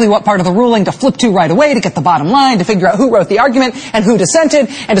exactly what part of the ruling to flip to right away to get the bottom line, to figure out who wrote the argument and who dissented,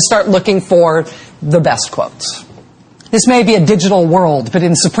 and to start looking for the best quotes. This may be a digital world, but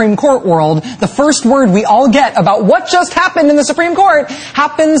in Supreme Court world, the first word we all get about what just happened in the Supreme Court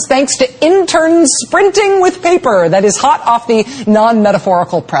happens thanks to interns sprinting with paper that is hot off the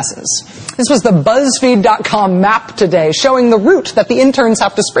non-metaphorical presses. This was the BuzzFeed.com map today, showing the route that the interns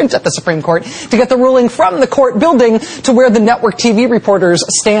have to sprint at the Supreme Court to get the ruling from the court building to where the network TV reporters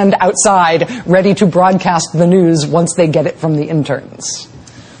stand outside, ready to broadcast the news once they get it from the interns.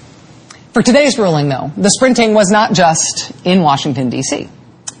 For today's ruling, though, the sprinting was not just in Washington, D.C.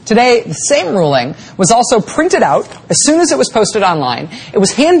 Today, the same ruling was also printed out as soon as it was posted online. It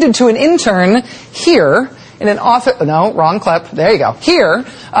was handed to an intern here in an office. No, wrong clip. There you go. Here,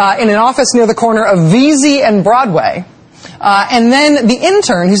 in an office near the corner of Vesey and Broadway. And then the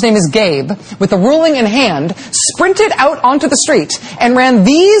intern, whose name is Gabe, with the ruling in hand, sprinted out onto the street and ran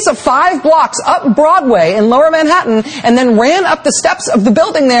these 5 blocks up Broadway in Lower Manhattan and then ran up the steps of the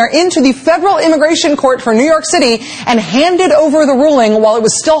building there into the Federal Immigration Court for New York City and handed over the ruling while it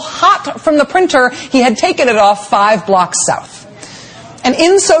was still hot from the printer. He had taken it off 5 blocks south. And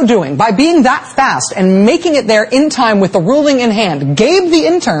in so doing, by being that fast and making it there in time with the ruling in hand, Gabe the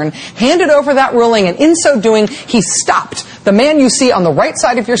intern handed over that ruling, and in so doing, he stopped the man you see on the right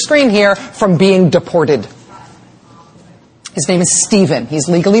side of your screen here from being deported. His name is Stephen. He's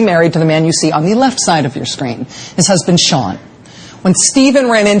legally married to the man you see on the left side of your screen, his husband Sean. When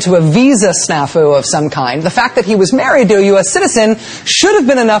Stephen ran into a visa snafu of some kind, the fact that he was married to a U.S. citizen should have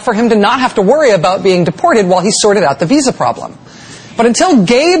been enough for him to not have to worry about being deported while he sorted out the visa problem. But until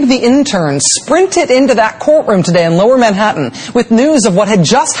Gabe the intern sprinted into that courtroom today in Lower Manhattan with news of what had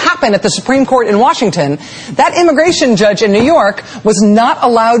just happened at the Supreme Court in Washington, that immigration judge in New York was not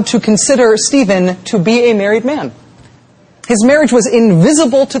allowed to consider Stephen to be a married man. His marriage was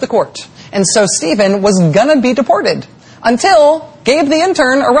invisible to the court, and so Stephen was gonna be deported until Gabe the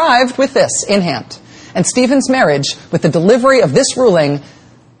intern arrived with this in hand. And Stephen's marriage, with the delivery of this ruling,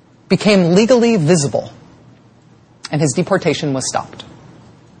 became legally visible. And his deportation was stopped.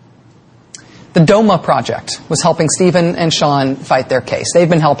 The DOMA Project was helping Stephen and Sean fight their case. They've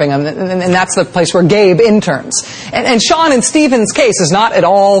been helping them, and that's the place where Gabe interns. And Sean and Stephen's case is not at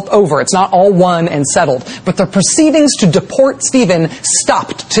all over. It's not all won and settled. But the proceedings to deport Stephen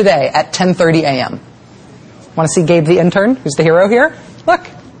stopped today at 10:30 a.m. Want to see Gabe the intern, who's the hero here? Look,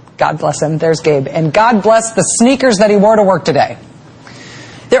 God bless him. There's Gabe. And God bless the sneakers that he wore to work today.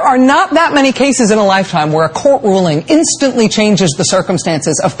 There are not that many cases in a lifetime where a court ruling instantly changes the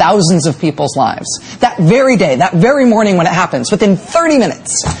circumstances of thousands of people's lives. That very day, that very morning when it happens, within 30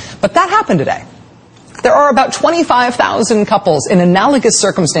 minutes. But that happened today. There are about 25,000 couples in analogous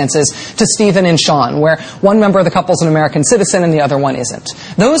circumstances to Stephen and Sean, where one member of the couple is an American citizen and the other one isn't.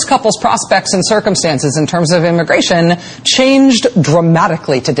 Those couples' prospects and circumstances in terms of immigration changed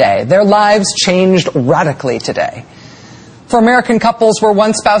dramatically today. Their lives changed radically today. For American couples where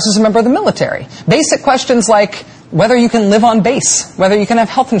one spouse is a member of the military, basic questions like whether you can live on base, whether you can have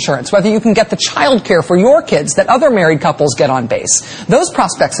health insurance, whether you can get the child care for your kids that other married couples get on base. Those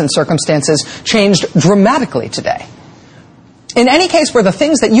prospects and circumstances changed dramatically today. In any case where the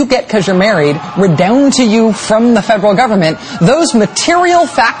things that you get because you're married redound to you from the federal government, those material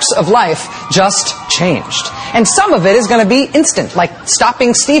facts of life just changed. And some of it is going to be instant, like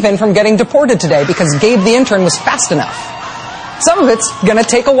stopping Stephen from getting deported today because Gabe the intern was fast enough. Some of it's going to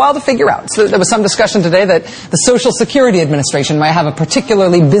take a while to figure out. So there was some discussion today that the Social Security Administration might have a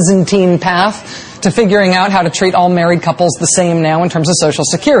particularly Byzantine path to figuring out how to treat all married couples the same now in terms of Social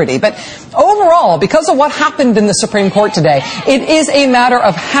Security. But overall, because of what happened in the Supreme Court today, it is a matter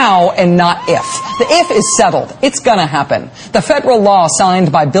of how and not if. The if is settled. It's going to happen. The federal law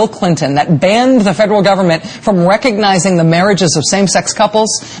signed by Bill Clinton that banned the federal government from recognizing the marriages of same-sex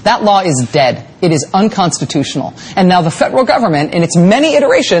couples, that law is dead. It is unconstitutional. And now the federal government, in its many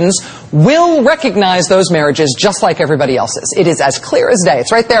iterations, will recognize those marriages just like everybody else's. It is as clear as day.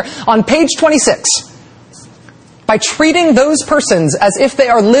 It's right there on page 26. By treating those persons as if they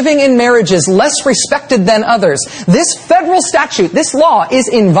are living in marriages less respected than others, this federal statute, this law, is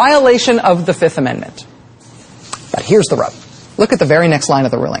in violation of the Fifth Amendment. But here's the rub. Look at the very next line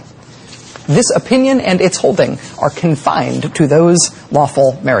of the ruling. This opinion and its holding are confined to those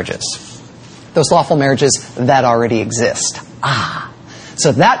lawful marriages. Those lawful marriages that already exist.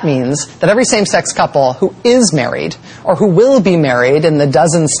 So that means that every same-sex couple who is married, or who will be married in the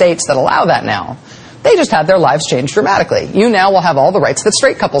dozen states that allow that now, they just had their lives changed dramatically. You now will have all the rights that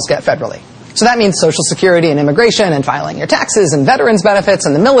straight couples get federally. So that means Social Security and immigration and filing your taxes and veterans benefits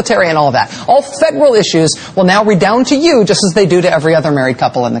and the military and all of that. All federal issues will now redound to you just as they do to every other married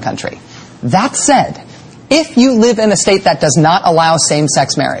couple in the country. That said, if you live in a state that does not allow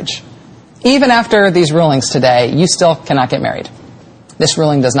same-sex marriage, even after these rulings today, you still cannot get married. This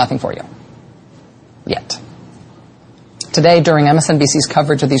ruling does nothing for you. Yet. Today, during MSNBC's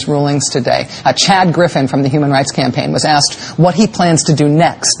coverage of these rulings today, Chad Griffin from the Human Rights Campaign was asked what he plans to do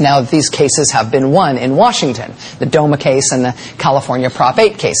next now that these cases have been won in Washington, the DOMA case and the California Prop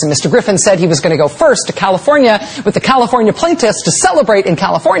 8 case. And Mr. Griffin said he was going to go first to California with the California plaintiffs to celebrate in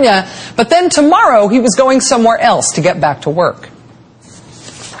California, but then tomorrow he was going somewhere else to get back to work.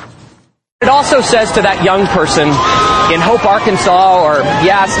 It also says to that young person in Hope, Arkansas, or,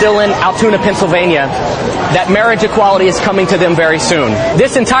 still in Altoona, Pennsylvania, that marriage equality is coming to them very soon.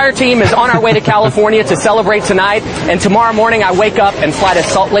 This entire team is on our way to California to celebrate tonight, and tomorrow morning I wake up and fly to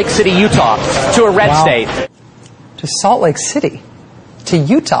Salt Lake City, Utah, to a red state. to Salt Lake City, to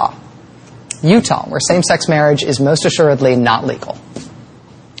Utah. Utah, where same-sex marriage is most assuredly not legal.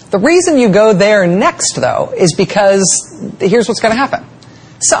 The reason you go there next, though, is because here's what's going to happen.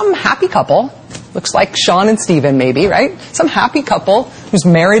 Some happy couple, looks like Sean and Stephen maybe, right? Some happy couple who's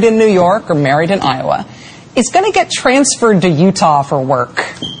married in New York or married in Iowa is going to get transferred to Utah for work.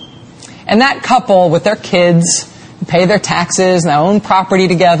 And that couple with their kids pay their taxes and they own property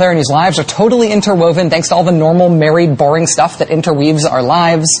together and whose lives are totally interwoven thanks to all the normal, married, boring stuff that interweaves our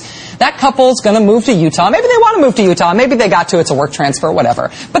lives. That couple's going to move to Utah. Maybe they want to move to Utah. Maybe they got to. It's a work transfer,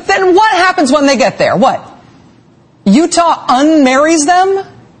 whatever. But then what happens when they get there? What? Utah unmarries them?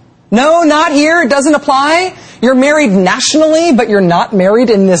 No, not here. It doesn't apply. You're married nationally, but you're not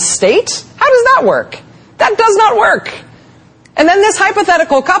married in this state? How does that work? That does not work. And then this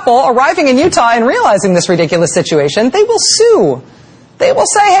hypothetical couple arriving in Utah and realizing this ridiculous situation, they will sue. They will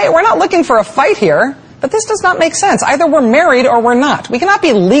say, hey, we're not looking for a fight here, but this does not make sense. Either we're married or we're not. We cannot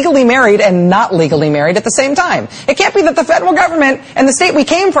be legally married and not legally married at the same time. It can't be that the federal government and the state we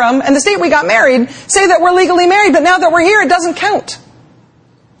came from and the state we got married say that we're legally married, but now that we're here, it doesn't count.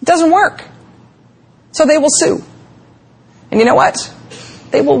 It doesn't work. So they will sue. And you know what?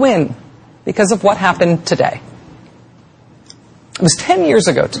 They will win because of what happened today. It was 10 years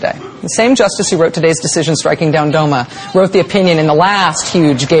ago today. The same justice who wrote today's decision striking down DOMA wrote the opinion in the last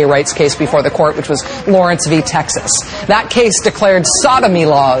huge gay rights case before the court, which was Lawrence v. Texas. That case declared sodomy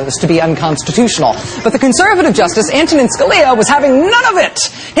laws to be unconstitutional. But the conservative justice, Antonin Scalia, was having none of it.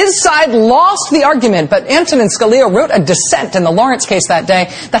 His side lost the argument, but Antonin Scalia wrote a dissent in the Lawrence case that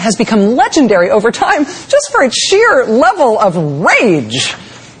day that has become legendary over time just for its sheer level of rage.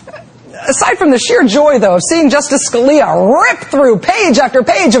 Aside from the sheer joy, though, of seeing Justice Scalia rip through page after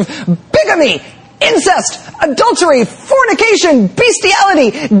page of bigamy, incest, adultery, fornication,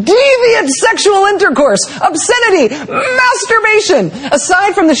 bestiality, deviant sexual intercourse, obscenity, masturbation.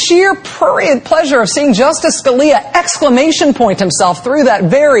 Aside from the sheer prurient pleasure of seeing Justice Scalia exclamation point himself through that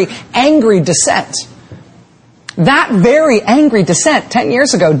very angry dissent. That very angry dissent 10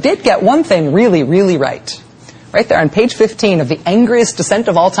 years ago did get one thing really, really right. Right there on page 15 of the angriest dissent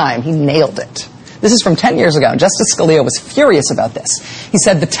of all time, he nailed it. This is from 10 years ago, and Justice Scalia was furious about this. He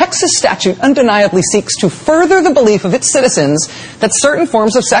said, the Texas statute undeniably seeks to further the belief of its citizens that certain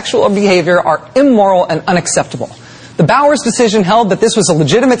forms of sexual behavior are immoral and unacceptable. The Bowers decision held that this was a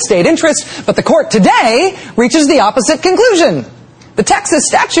legitimate state interest, but the court today reaches the opposite conclusion. The Texas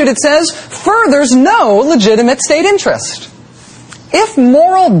statute, it says, furthers no legitimate state interest. If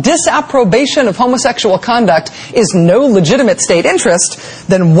moral disapprobation of homosexual conduct is no legitimate state interest,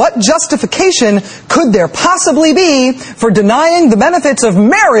 then what justification could there possibly be for denying the benefits of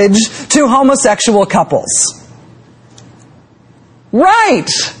marriage to homosexual couples? Right.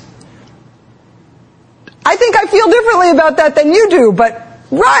 I think I feel differently about that than you do, but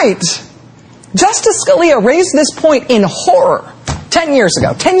right. Justice Scalia raised this point in horror 10 years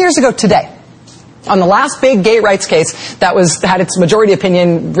ago today. On the last big gay rights case that had its majority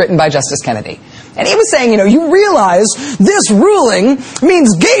opinion written by Justice Kennedy. And he was saying, you realize this ruling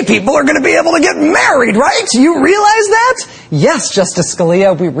means gay people are going to be able to get married, right? You realize that? Yes, Justice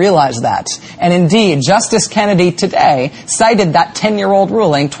Scalia, we realize that. And indeed, Justice Kennedy today cited that 10-year-old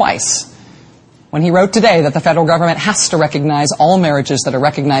ruling twice. When he wrote today that the federal government has to recognize all marriages that are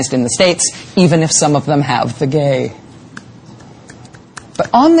recognized in the states, even if some of them have the gay. But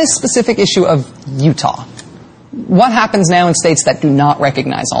on this specific issue of Utah, what happens now in states that do not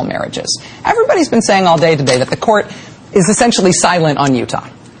recognize all marriages? Everybody's been saying all day today that the court is essentially silent on Utah.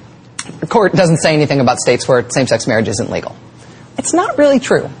 The court doesn't say anything about states where same-sex marriage isn't legal. It's not really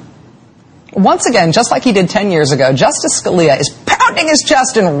true. Once again, just like he did 10 years ago, Justice Scalia is pounding his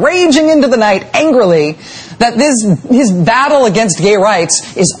chest and raging into the night angrily that his battle against gay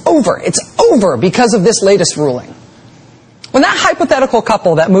rights is over. It's over because of this latest ruling. When that hypothetical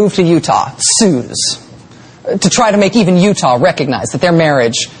couple that moved to Utah sues to try to make even Utah recognize that their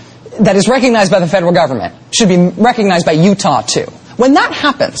marriage that is recognized by the federal government should be recognized by Utah too. When that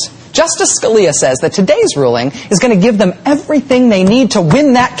happens, Justice Scalia says that today's ruling is going to give them everything they need to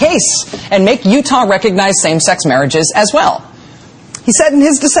win that case and make Utah recognize same-sex marriages as well. He said in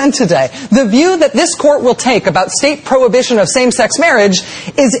his dissent today, the view that this court will take about state prohibition of same-sex marriage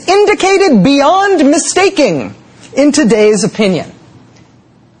is indicated beyond mistaking in today's opinion.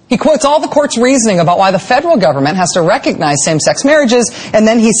 He quotes all the court's reasoning about why the federal government has to recognize same-sex marriages, and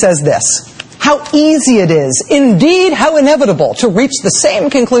then he says this: how easy it is, indeed how inevitable, to reach the same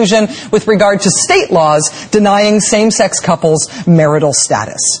conclusion with regard to state laws denying same-sex couples marital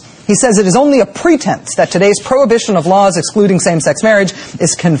status. He says it is only a pretense that today's prohibition of laws excluding same-sex marriage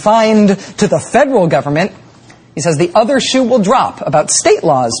is confined to the federal government. He says the other shoe will drop about state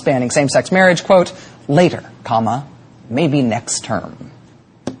laws banning same-sex marriage, quote, later, comma, maybe next term.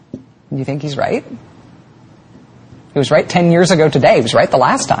 Do you think he's right? He was right 10 years ago today. He was right the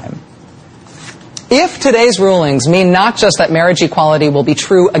last time. If today's rulings mean not just that marriage equality will be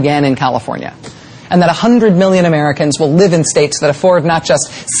true again in California, and that 100 million Americans will live in states that afford not just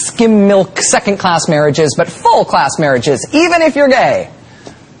skim milk second-class marriages, but full-class marriages, even if you're gay.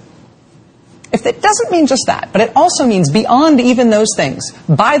 If it doesn't mean just that, but it also means beyond even those things.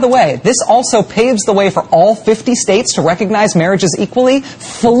 By the way, this also paves the way for all 50 states to recognize marriages equally,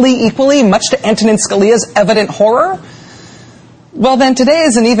 fully equally, much to Antonin Scalia's evident horror. Well, then today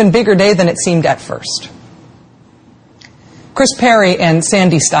is an even bigger day than it seemed at first. Chris Perry and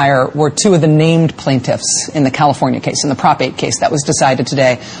Sandy Steyer were two of the named plaintiffs in the California case, in the Prop 8 case that was decided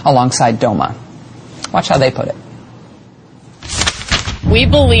today alongside DOMA. Watch how they put it. We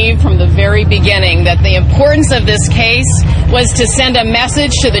believed from the very beginning that the importance of this case was to send a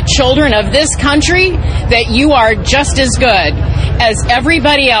message to the children of this country that you are just as good as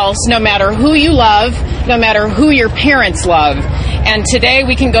everybody else, no matter who you love, no matter who your parents love. And today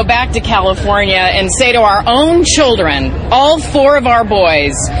we can go back to California and say to our own children, all 4 of our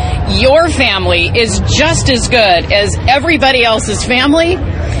boys, your family is just as good as everybody else's family.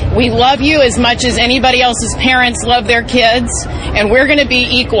 We love you as much as anybody else's parents love their kids, and we're going to be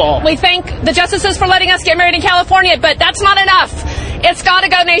equal. We thank the justices for letting us get married in California, but that's not enough. It's got to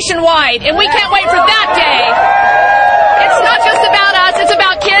go nationwide, and we can't wait for that day. It's not just about us. It's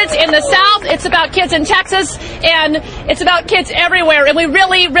about kids in the South. It's about kids in Texas, and it's about kids everywhere. And we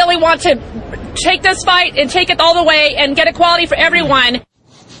really, really want to take this fight and take it all the way and get equality for everyone.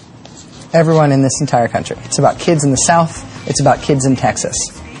 Everyone in this entire country. It's about kids in the South. It's about kids in Texas.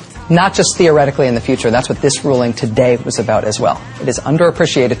 Not just theoretically in the future. That's what this ruling today was about as well. It is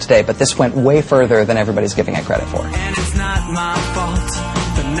underappreciated today, but this went way further than everybody's giving it credit for. And it's not my fault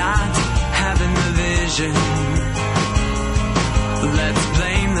for not having the vision. Let's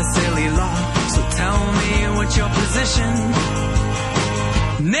blame the silly law. So tell me what's your position.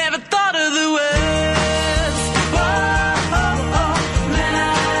 Never thought of the words. Whoa, oh, oh,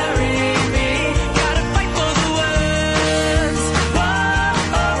 marry me. Gotta fight for the words. Whoa,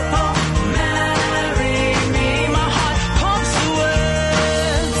 oh, oh, marry me. My heart pumps the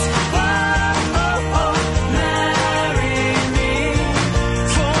words. Whoa, oh, oh, marry me.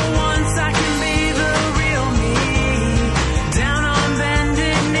 For once I can be the real me. Down on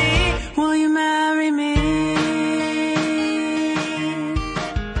bended knee. Will you marry me?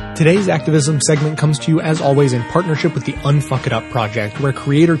 Today's activism segment comes to you, as always, in partnership with the Unfuck It Up Project, where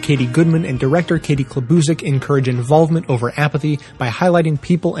creator Katie Goodman and director Katie Klabusik encourage involvement over apathy by highlighting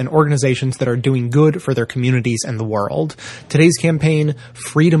people and organizations that are doing good for their communities and the world. Today's campaign,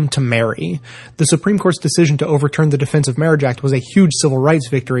 Freedom to Marry. The Supreme Court's decision to overturn the Defense of Marriage Act was a huge civil rights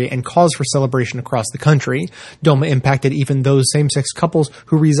victory and cause for celebration across the country. DOMA impacted even those same-sex couples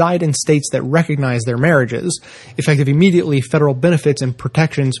who reside in states that recognize their marriages. Effective immediately, federal benefits and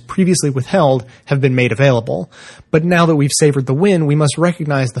protections previously withheld have been made available. But now that we've savored the win, we must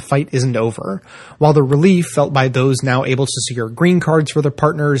recognize the fight isn't over. While the relief felt by those now able to secure green cards for their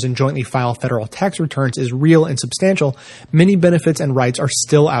partners and jointly file federal tax returns is real and substantial, many benefits and rights are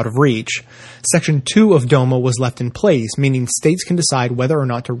still out of reach. Section 2 of DOMA was left in place, meaning states can decide whether or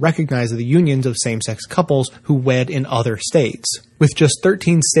not to recognize the unions of same-sex couples who wed in other states. With just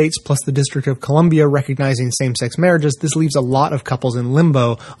 13 states plus the District of Columbia recognizing same-sex marriages, this leaves a lot of couples in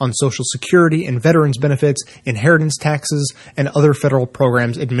limbo on Social Security and veterans benefits, inheritance taxes, and other federal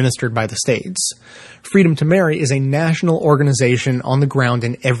programs administered by the states. Freedom to Marry is a national organization on the ground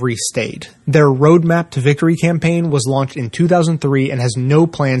in every state. Their Roadmap to Victory campaign was launched in 2003 and has no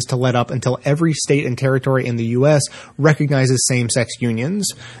plans to let up until every state and territory in the U.S. recognizes same-sex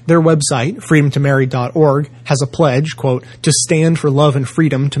unions. Their website, freedomtomarry.org, has a pledge, quote, to stand for love and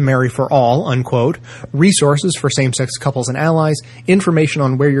freedom to marry for all, unquote, resources for same-sex couples and allies, information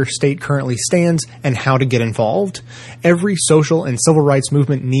on where your state currently stands, and how to get involved. Every social and civil rights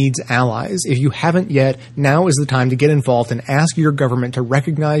movement needs allies. If you haven't yet, now is the time to get involved and ask your government to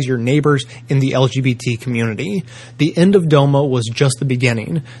recognize your neighbors in the LGBT community. The end of DOMA was just the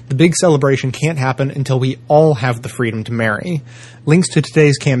beginning. The big celebration can't happen until we all have the freedom to marry. Links to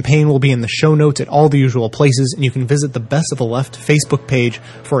today's campaign will be in the show notes at all the usual places, and you can visit the Best of the Left Facebook page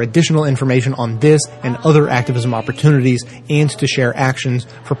for additional information on this and other activism opportunities and to share actions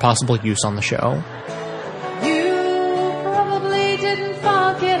for possible use on the show. You probably didn't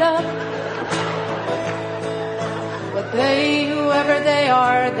fuck it up, but they, whoever they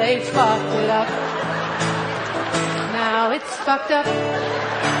are, they fucked it up. Now it's fucked up.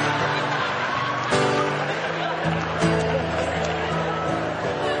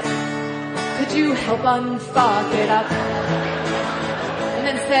 would you help unfuck it up? And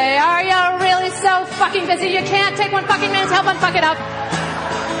then say, are you really so fucking busy you can't take one fucking minute's help unfuck it up?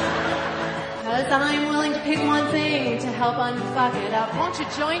 Because I'm willing to pick one thing to help unfuck it up. Won't you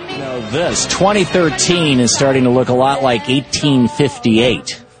join me? Now this, 2013, is starting to look a lot like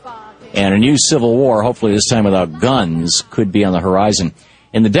 1858. And a new civil war, hopefully this time without guns, could be on the horizon.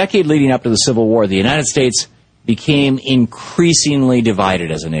 In the decade leading up to the Civil War, the United States became increasingly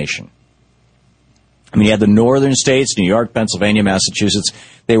divided as a nation. I mean, you had the northern states, New York, Pennsylvania, Massachusetts.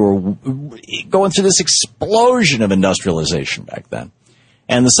 They were going through this explosion of industrialization back then.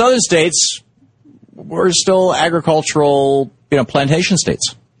 And the southern states were still agricultural, plantation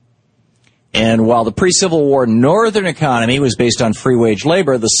states. And while the pre-Civil War northern economy was based on free wage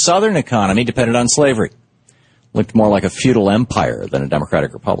labor, the southern economy depended on slavery. Looked more like a feudal empire than a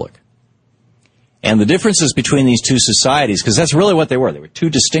democratic republic. And the differences between these two societies, because that's really what they were two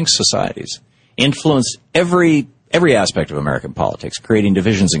distinct societies, influenced every aspect of American politics, creating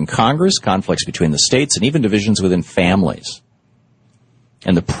divisions in Congress, conflicts between the states, and even divisions within families.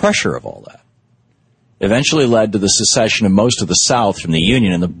 And the pressure of all that eventually led to the secession of most of the South from the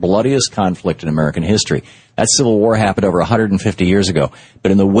Union and the bloodiest conflict in American history. That Civil War happened over 150 years ago.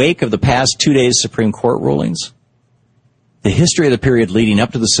 But in the wake of the past 2 days' Supreme Court rulings, the history of the period leading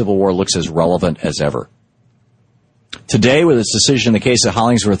up to the Civil War looks as relevant as ever. Today, with its decision in the case of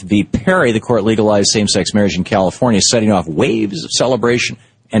Hollingsworth v. Perry, the court legalized same-sex marriage in California, setting off waves of celebration,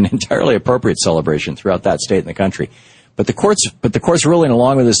 and entirely appropriate celebration throughout that state and the country. But the court's ruling,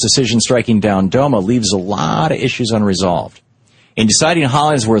 along with this decision striking down DOMA, leaves a lot of issues unresolved. In deciding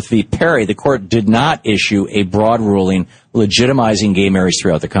Hollingsworth v. Perry, the court did not issue a broad ruling legitimizing gay marriage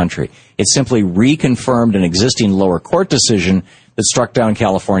throughout the country. It simply reconfirmed an existing lower court decision that struck down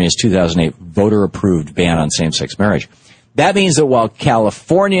California's 2008 voter-approved ban on same-sex marriage. That means that while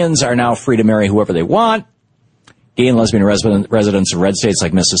Californians are now free to marry whoever they want, gay and lesbian residents in red states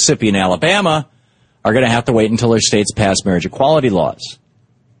like Mississippi and Alabama are going to have to wait until their states pass marriage equality laws.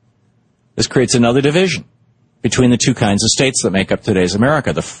 This creates another division between the two kinds of states that make up today's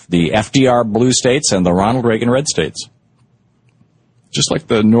America, the FDR blue states and the Ronald Reagan red states. Just like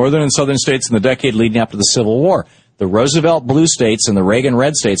the northern and southern states in the decade leading up to the Civil War, the Roosevelt blue states and the Reagan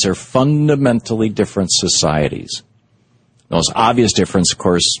red states are fundamentally different societies. The most obvious difference, of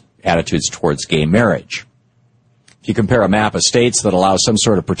course, attitudes towards gay marriage. If you compare a map of states that allow some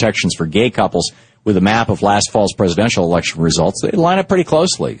sort of protections for gay couples with a map of last fall's presidential election results, they line up pretty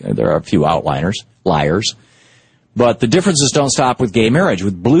closely. There are a few outliers, liars. But the differences don't stop with gay marriage.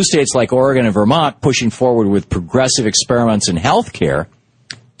 With blue states like Oregon and Vermont pushing forward with progressive experiments in health care,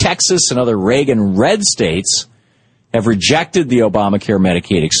 Texas and other Reagan red states have rejected the Obamacare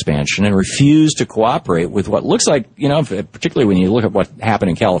Medicaid expansion and refused to cooperate with what looks like, particularly when you look at what happened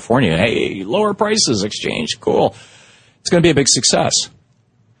in California, hey, lower prices, exchange, cool. It's going to be a big success.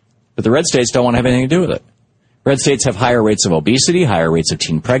 But the red states don't want to have anything to do with it. Red states have higher rates of obesity, higher rates of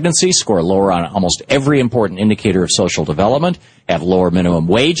teen pregnancy, score lower on almost every important indicator of social development, have lower minimum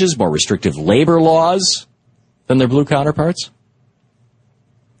wages, more restrictive labor laws than their blue counterparts.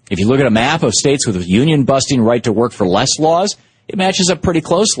 If you look at a map of states with union-busting right-to-work-for-less laws, it matches up pretty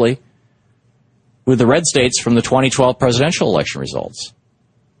closely with the red states from the 2012 presidential election results.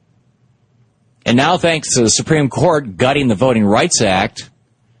 And now, thanks to the Supreme Court gutting the Voting Rights Act,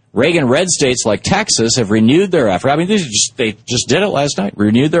 Reagan red states like Texas have renewed their effort. I mean, they just did it last night.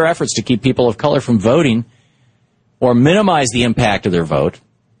 Renewed their efforts to keep people of color from voting or minimize the impact of their vote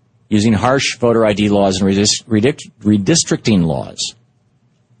using harsh voter ID laws and redistricting laws.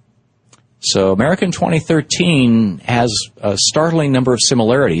 So America in 2013 has a startling number of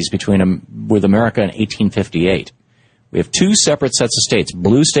similarities with America in 1858. We have two separate sets of states,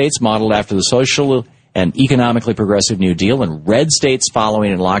 blue states modeled after the social and economically progressive New Deal, and red states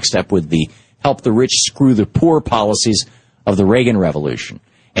following in lockstep with the help the rich screw the poor policies of the Reagan Revolution.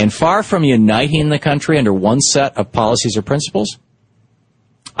 And far from uniting the country under one set of policies or principles,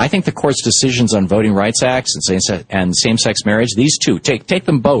 I think the court's decisions on voting rights acts and same-sex marriage, these two, take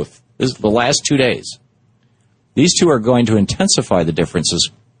them both. This is the last 2 days. These two are going to intensify the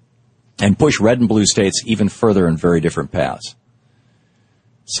differences and push red and blue states even further in very different paths.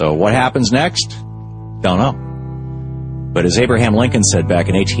 So what happens next? Don't know. But as Abraham Lincoln said back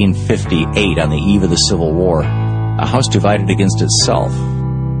in 1858 on the eve of the Civil War, a house divided against itself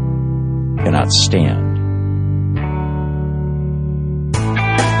cannot stand.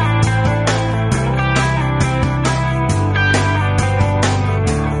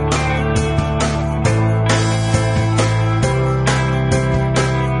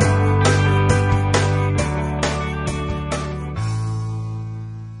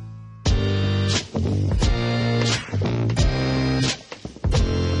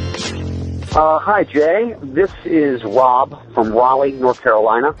 Hi, Jay. This is Rob from Raleigh, North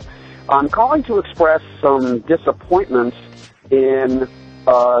Carolina. I'm calling to express some disappointment in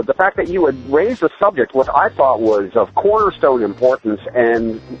the fact that you had raised a subject which I thought was of cornerstone importance,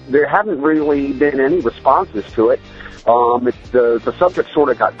 and there haven't really been any responses to it. The subject sort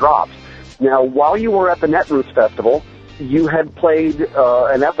of got dropped. Now, while you were at the Netroots Festival, you had played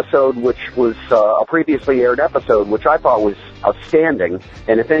an episode which was a previously aired episode, which I thought was outstanding.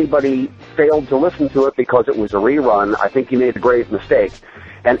 And if anybody failed to listen to it because it was a rerun, I think you made a grave mistake.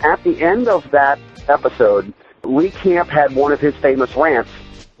 And at the end of that episode, Lee Camp had one of his famous rants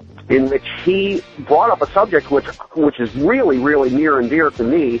in which he brought up a subject which is really, really near and dear to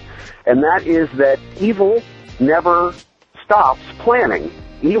me, and that is that evil never stops planning.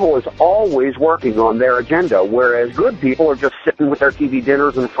 Evil is always working on their agenda, whereas good people are just sitting with their TV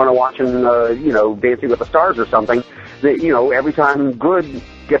dinners in front of watching, Dancing with the Stars or something. Every time good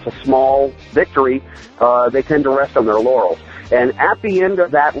gets a small victory, they tend to rest on their laurels. And at the end of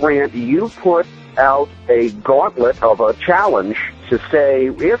that rant, you put out a gauntlet of a challenge to say,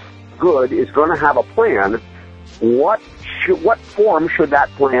 if good is going to have a plan, what form should that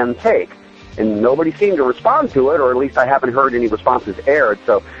plan take? And nobody seemed to respond to it, or at least I haven't heard any responses aired.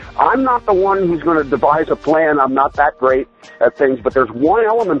 So I'm not the one who's going to devise a plan. I'm not that great at things, but there's one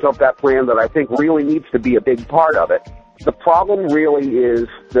element of that plan that I think really needs to be a big part of it. The problem really is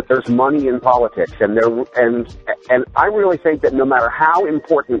that there's money in politics, and I really think that no matter how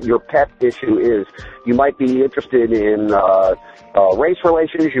important your pet issue is, you might be interested in race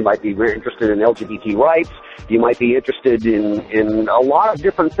relations, you might be interested in LGBT rights, you might be interested in a lot of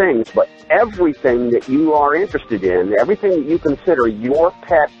different things, but everything that you are interested in, everything that you consider your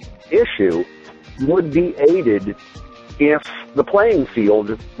pet issue, would be aided if the playing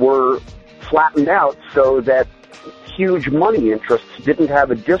field were flattened out so that huge money interests didn't have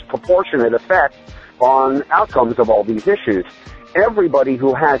a disproportionate effect on outcomes of all these issues. Everybody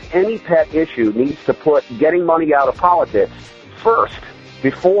who has any pet issue needs to put getting money out of politics first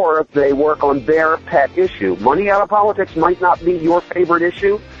before they work on their pet issue. Money out of politics might not be your favorite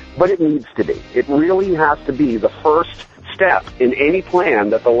issue, but it needs to be. It really has to be the first step in any plan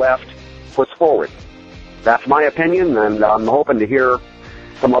that the left puts forward. That's my opinion, and I'm hoping to hear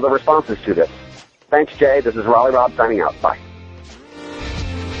some other responses to this. Thanks, Jay. This is Raleigh Rob signing out. Bye.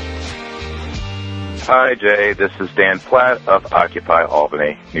 Hi, Jay. This is Dan Platt of Occupy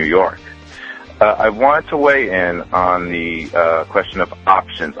Albany, New York. I wanted to weigh in on the question of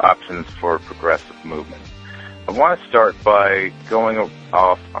options for progressive movement. I want to start by going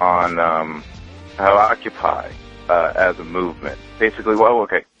off on how Occupy as a movement. Basically,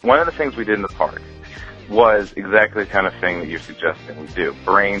 one of the things we did in the park was exactly the kind of thing that you're suggesting we do.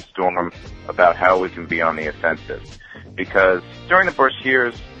 Brainstorm about how we can be on the offensive. Because during the Bush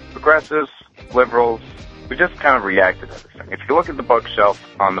years, progressives, liberals, we just kind of reacted to everything. If you look at the bookshelf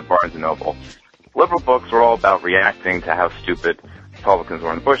on the Barnes & Noble, liberal books were all about reacting to how stupid Republicans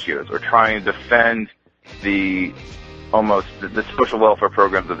were in the Bush years, or trying to defend the social welfare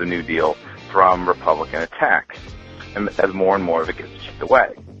programs of the New Deal from Republican attack. And as more and more of it gets chipped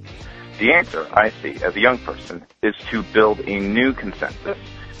away. The answer, I see, as a young person, is to build a new consensus,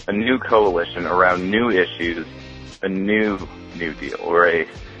 a new coalition around new issues, a new New Deal, or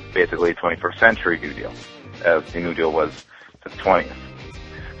basically a 21st century New Deal, as the New Deal was to the 20th.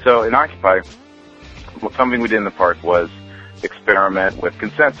 So in Occupy, something we did in the park was experiment with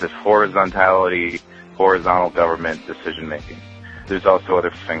consensus, horizontality, horizontal government decision-making. There's also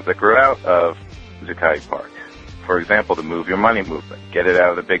other things that grew out of Zuccotti Park. For example, the Move Your Money movement. Get it out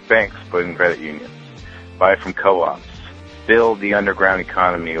of the big banks, put it in credit unions. Buy from co-ops. Build the underground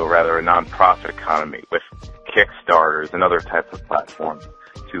economy, or rather a non-profit economy, with Kickstarters and other types of platforms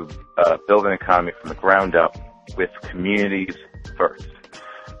to build an economy from the ground up with communities first.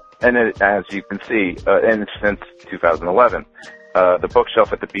 And as you can see, and since 2011, the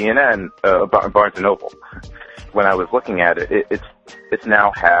bookshelf at the B&N, Barnes & Noble, when I was looking at it, it's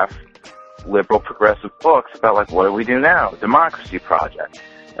now half liberal progressive books about what do we do now? Democracy Project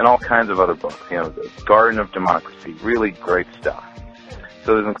and all kinds of other books. The Garden of Democracy, really great stuff.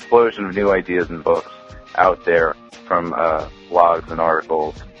 So there's an explosion of new ideas and books out there from blogs and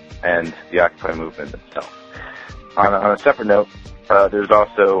articles and the Occupy movement itself. On a separate note, there's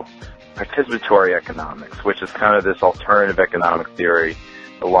also participatory economics, which is kind of this alternative economic theory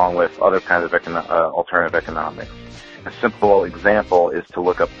along with other kinds of alternative economics. A simple example is to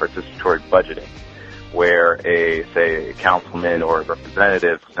look up participatory budgeting, where a councilman or a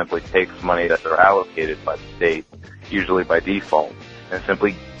representative simply takes money that they're allocated by the state, usually by default, and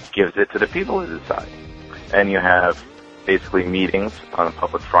simply gives it to the people to decide. And you have basically meetings on the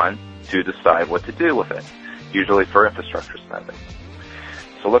public front to decide what to do with it, usually for infrastructure spending.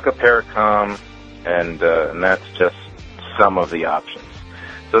 So look up Paracom, and that's just some of the options.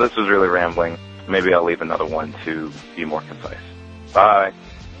 So this was really rambling. Maybe I'll leave another one to be more concise. Bye.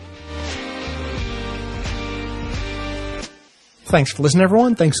 Thanks for listening,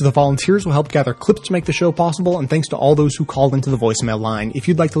 everyone. Thanks to the volunteers who helped gather clips to make the show possible, and thanks to all those who called into the voicemail line. If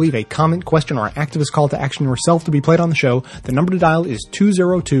you'd like to leave a comment, question, or activist call to action yourself to be played on the show, the number to dial is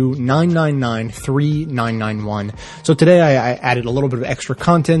 202-999-3991. So today I added a little bit of extra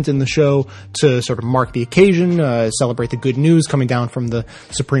content in the show to sort of mark the occasion, celebrate the good news coming down from the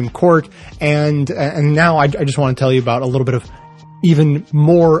Supreme Court, and now I just want to tell you about a little bit of even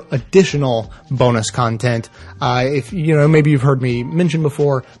more additional bonus content. If, maybe you've heard me mention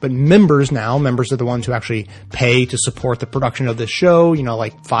before, but members are the ones who actually pay to support the production of this show,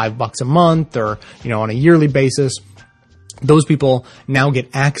 like $5 a month or, on a yearly basis. Those people now get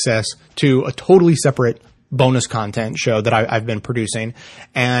access to a totally separate bonus content show that I've been producing.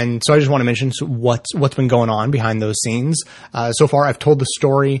 And so I just want to mention what's been going on behind those scenes. So far, I've told the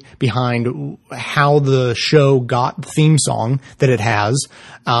story behind how the show got the theme song that it has,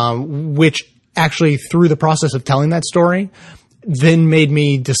 which actually, through the process of telling that story, then made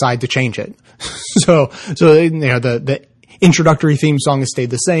me decide to change it. So the introductory theme song has stayed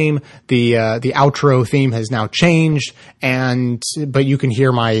the same. The outro theme has now changed, but you can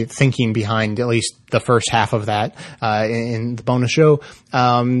hear my thinking behind at least the first half of that in the bonus show.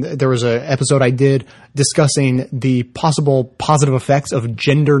 There was an episode I did discussing the possible positive effects of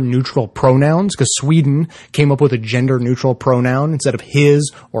gender-neutral pronouns, because Sweden came up with a gender-neutral pronoun instead of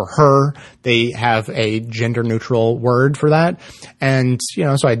his or her. They have a gender-neutral word for that, and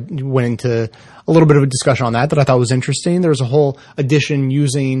so I went into a little bit of a discussion on that I thought was interesting. There was a whole edition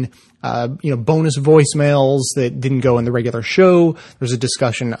using bonus voicemails that didn't go in the regular show. There's a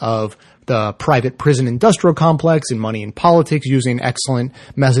discussion of the private prison industrial complex and money in politics, using excellent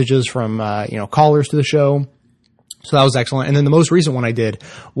messages from callers to the show. So that was excellent. And then the most recent one I did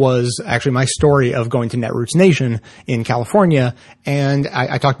was actually my story of going to Netroots Nation in California. And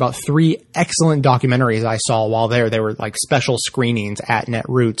I talked about 3 excellent documentaries I saw while there. They were like special screenings at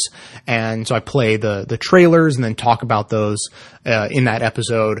Netroots. And so I play the trailers and then talk about those in that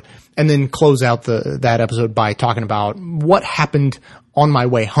episode, and then close out that episode by talking about what happened on my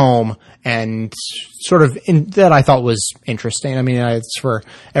way home, and sort of that I thought was interesting. I mean, it's for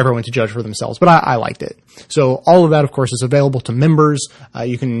everyone to judge for themselves, but I liked it. So all of that, of course, is available to members.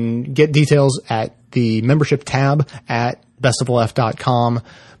 You can get details at the membership tab at bestofleft.com.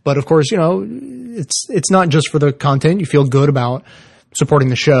 But of course, it's not just for the content. You feel good about supporting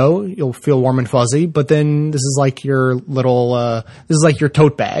the show, you'll feel warm and fuzzy, but then this is like your little, this is like your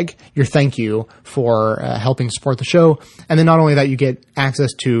tote bag, your thank you for helping support the show. And then not only that, you get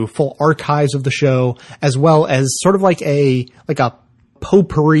access to full archives of the show, as well as sort of like a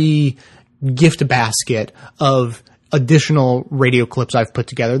potpourri gift basket of additional radio clips I've put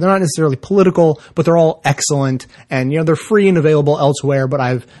together. They're not necessarily political, but they're all excellent, and they're free and available elsewhere, but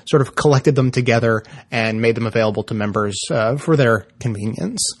I've sort of collected them together and made them available to members for their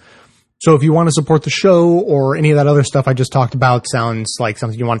convenience. So if you want to support the show, or any of that other stuff I just talked about sounds like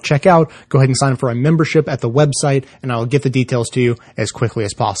something you want to check out, go ahead and sign up for a membership at the website, and I'll get the details to you as quickly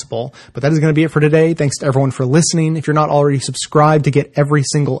as possible. But that is going to be it for today. Thanks to everyone for listening. If you're not already subscribed to get every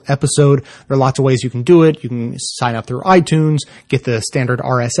single episode, there are lots of ways you can do it. You can sign up through iTunes, get the standard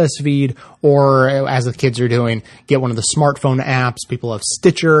RSS feed, or as the kids are doing, get one of the smartphone apps. People have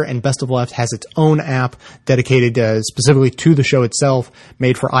Stitcher, and Best of Left has its own app dedicated specifically to the show itself,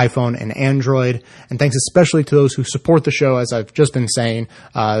 made for iPhone and Android. And thanks especially to those who support the show, as I've just been saying.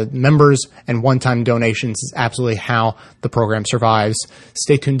 Members and one-time donations is absolutely how the program survives.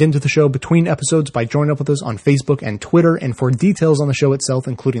 Stay tuned into the show between episodes by joining up with us on Facebook and Twitter. And for details on the show itself,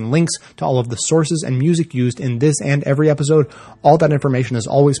 including links to all of the sources and music used in this and every episode, all that information is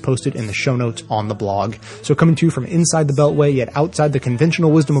always posted in the show notes on the blog. So coming to you from inside the Beltway, yet outside the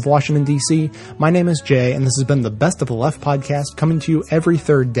conventional wisdom of Washington, D.C., my name is Jay, and this has been the Best of the Left podcast, coming to you every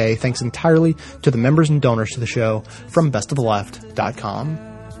third day, thanks entirely to the members and donors to the show from bestoftheleft.com.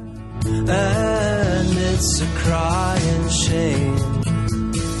 And it's a crying shame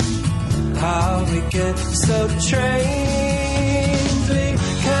how we get so trained. We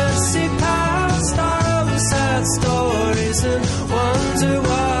can't see past all the sad stories and wonder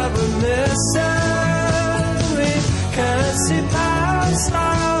what we're missing. We can't see past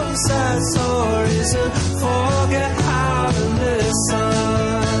all the sad stories and forget how to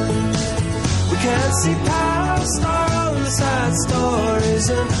listen. We can't see past all the sad stories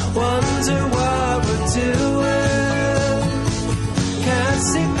and wonder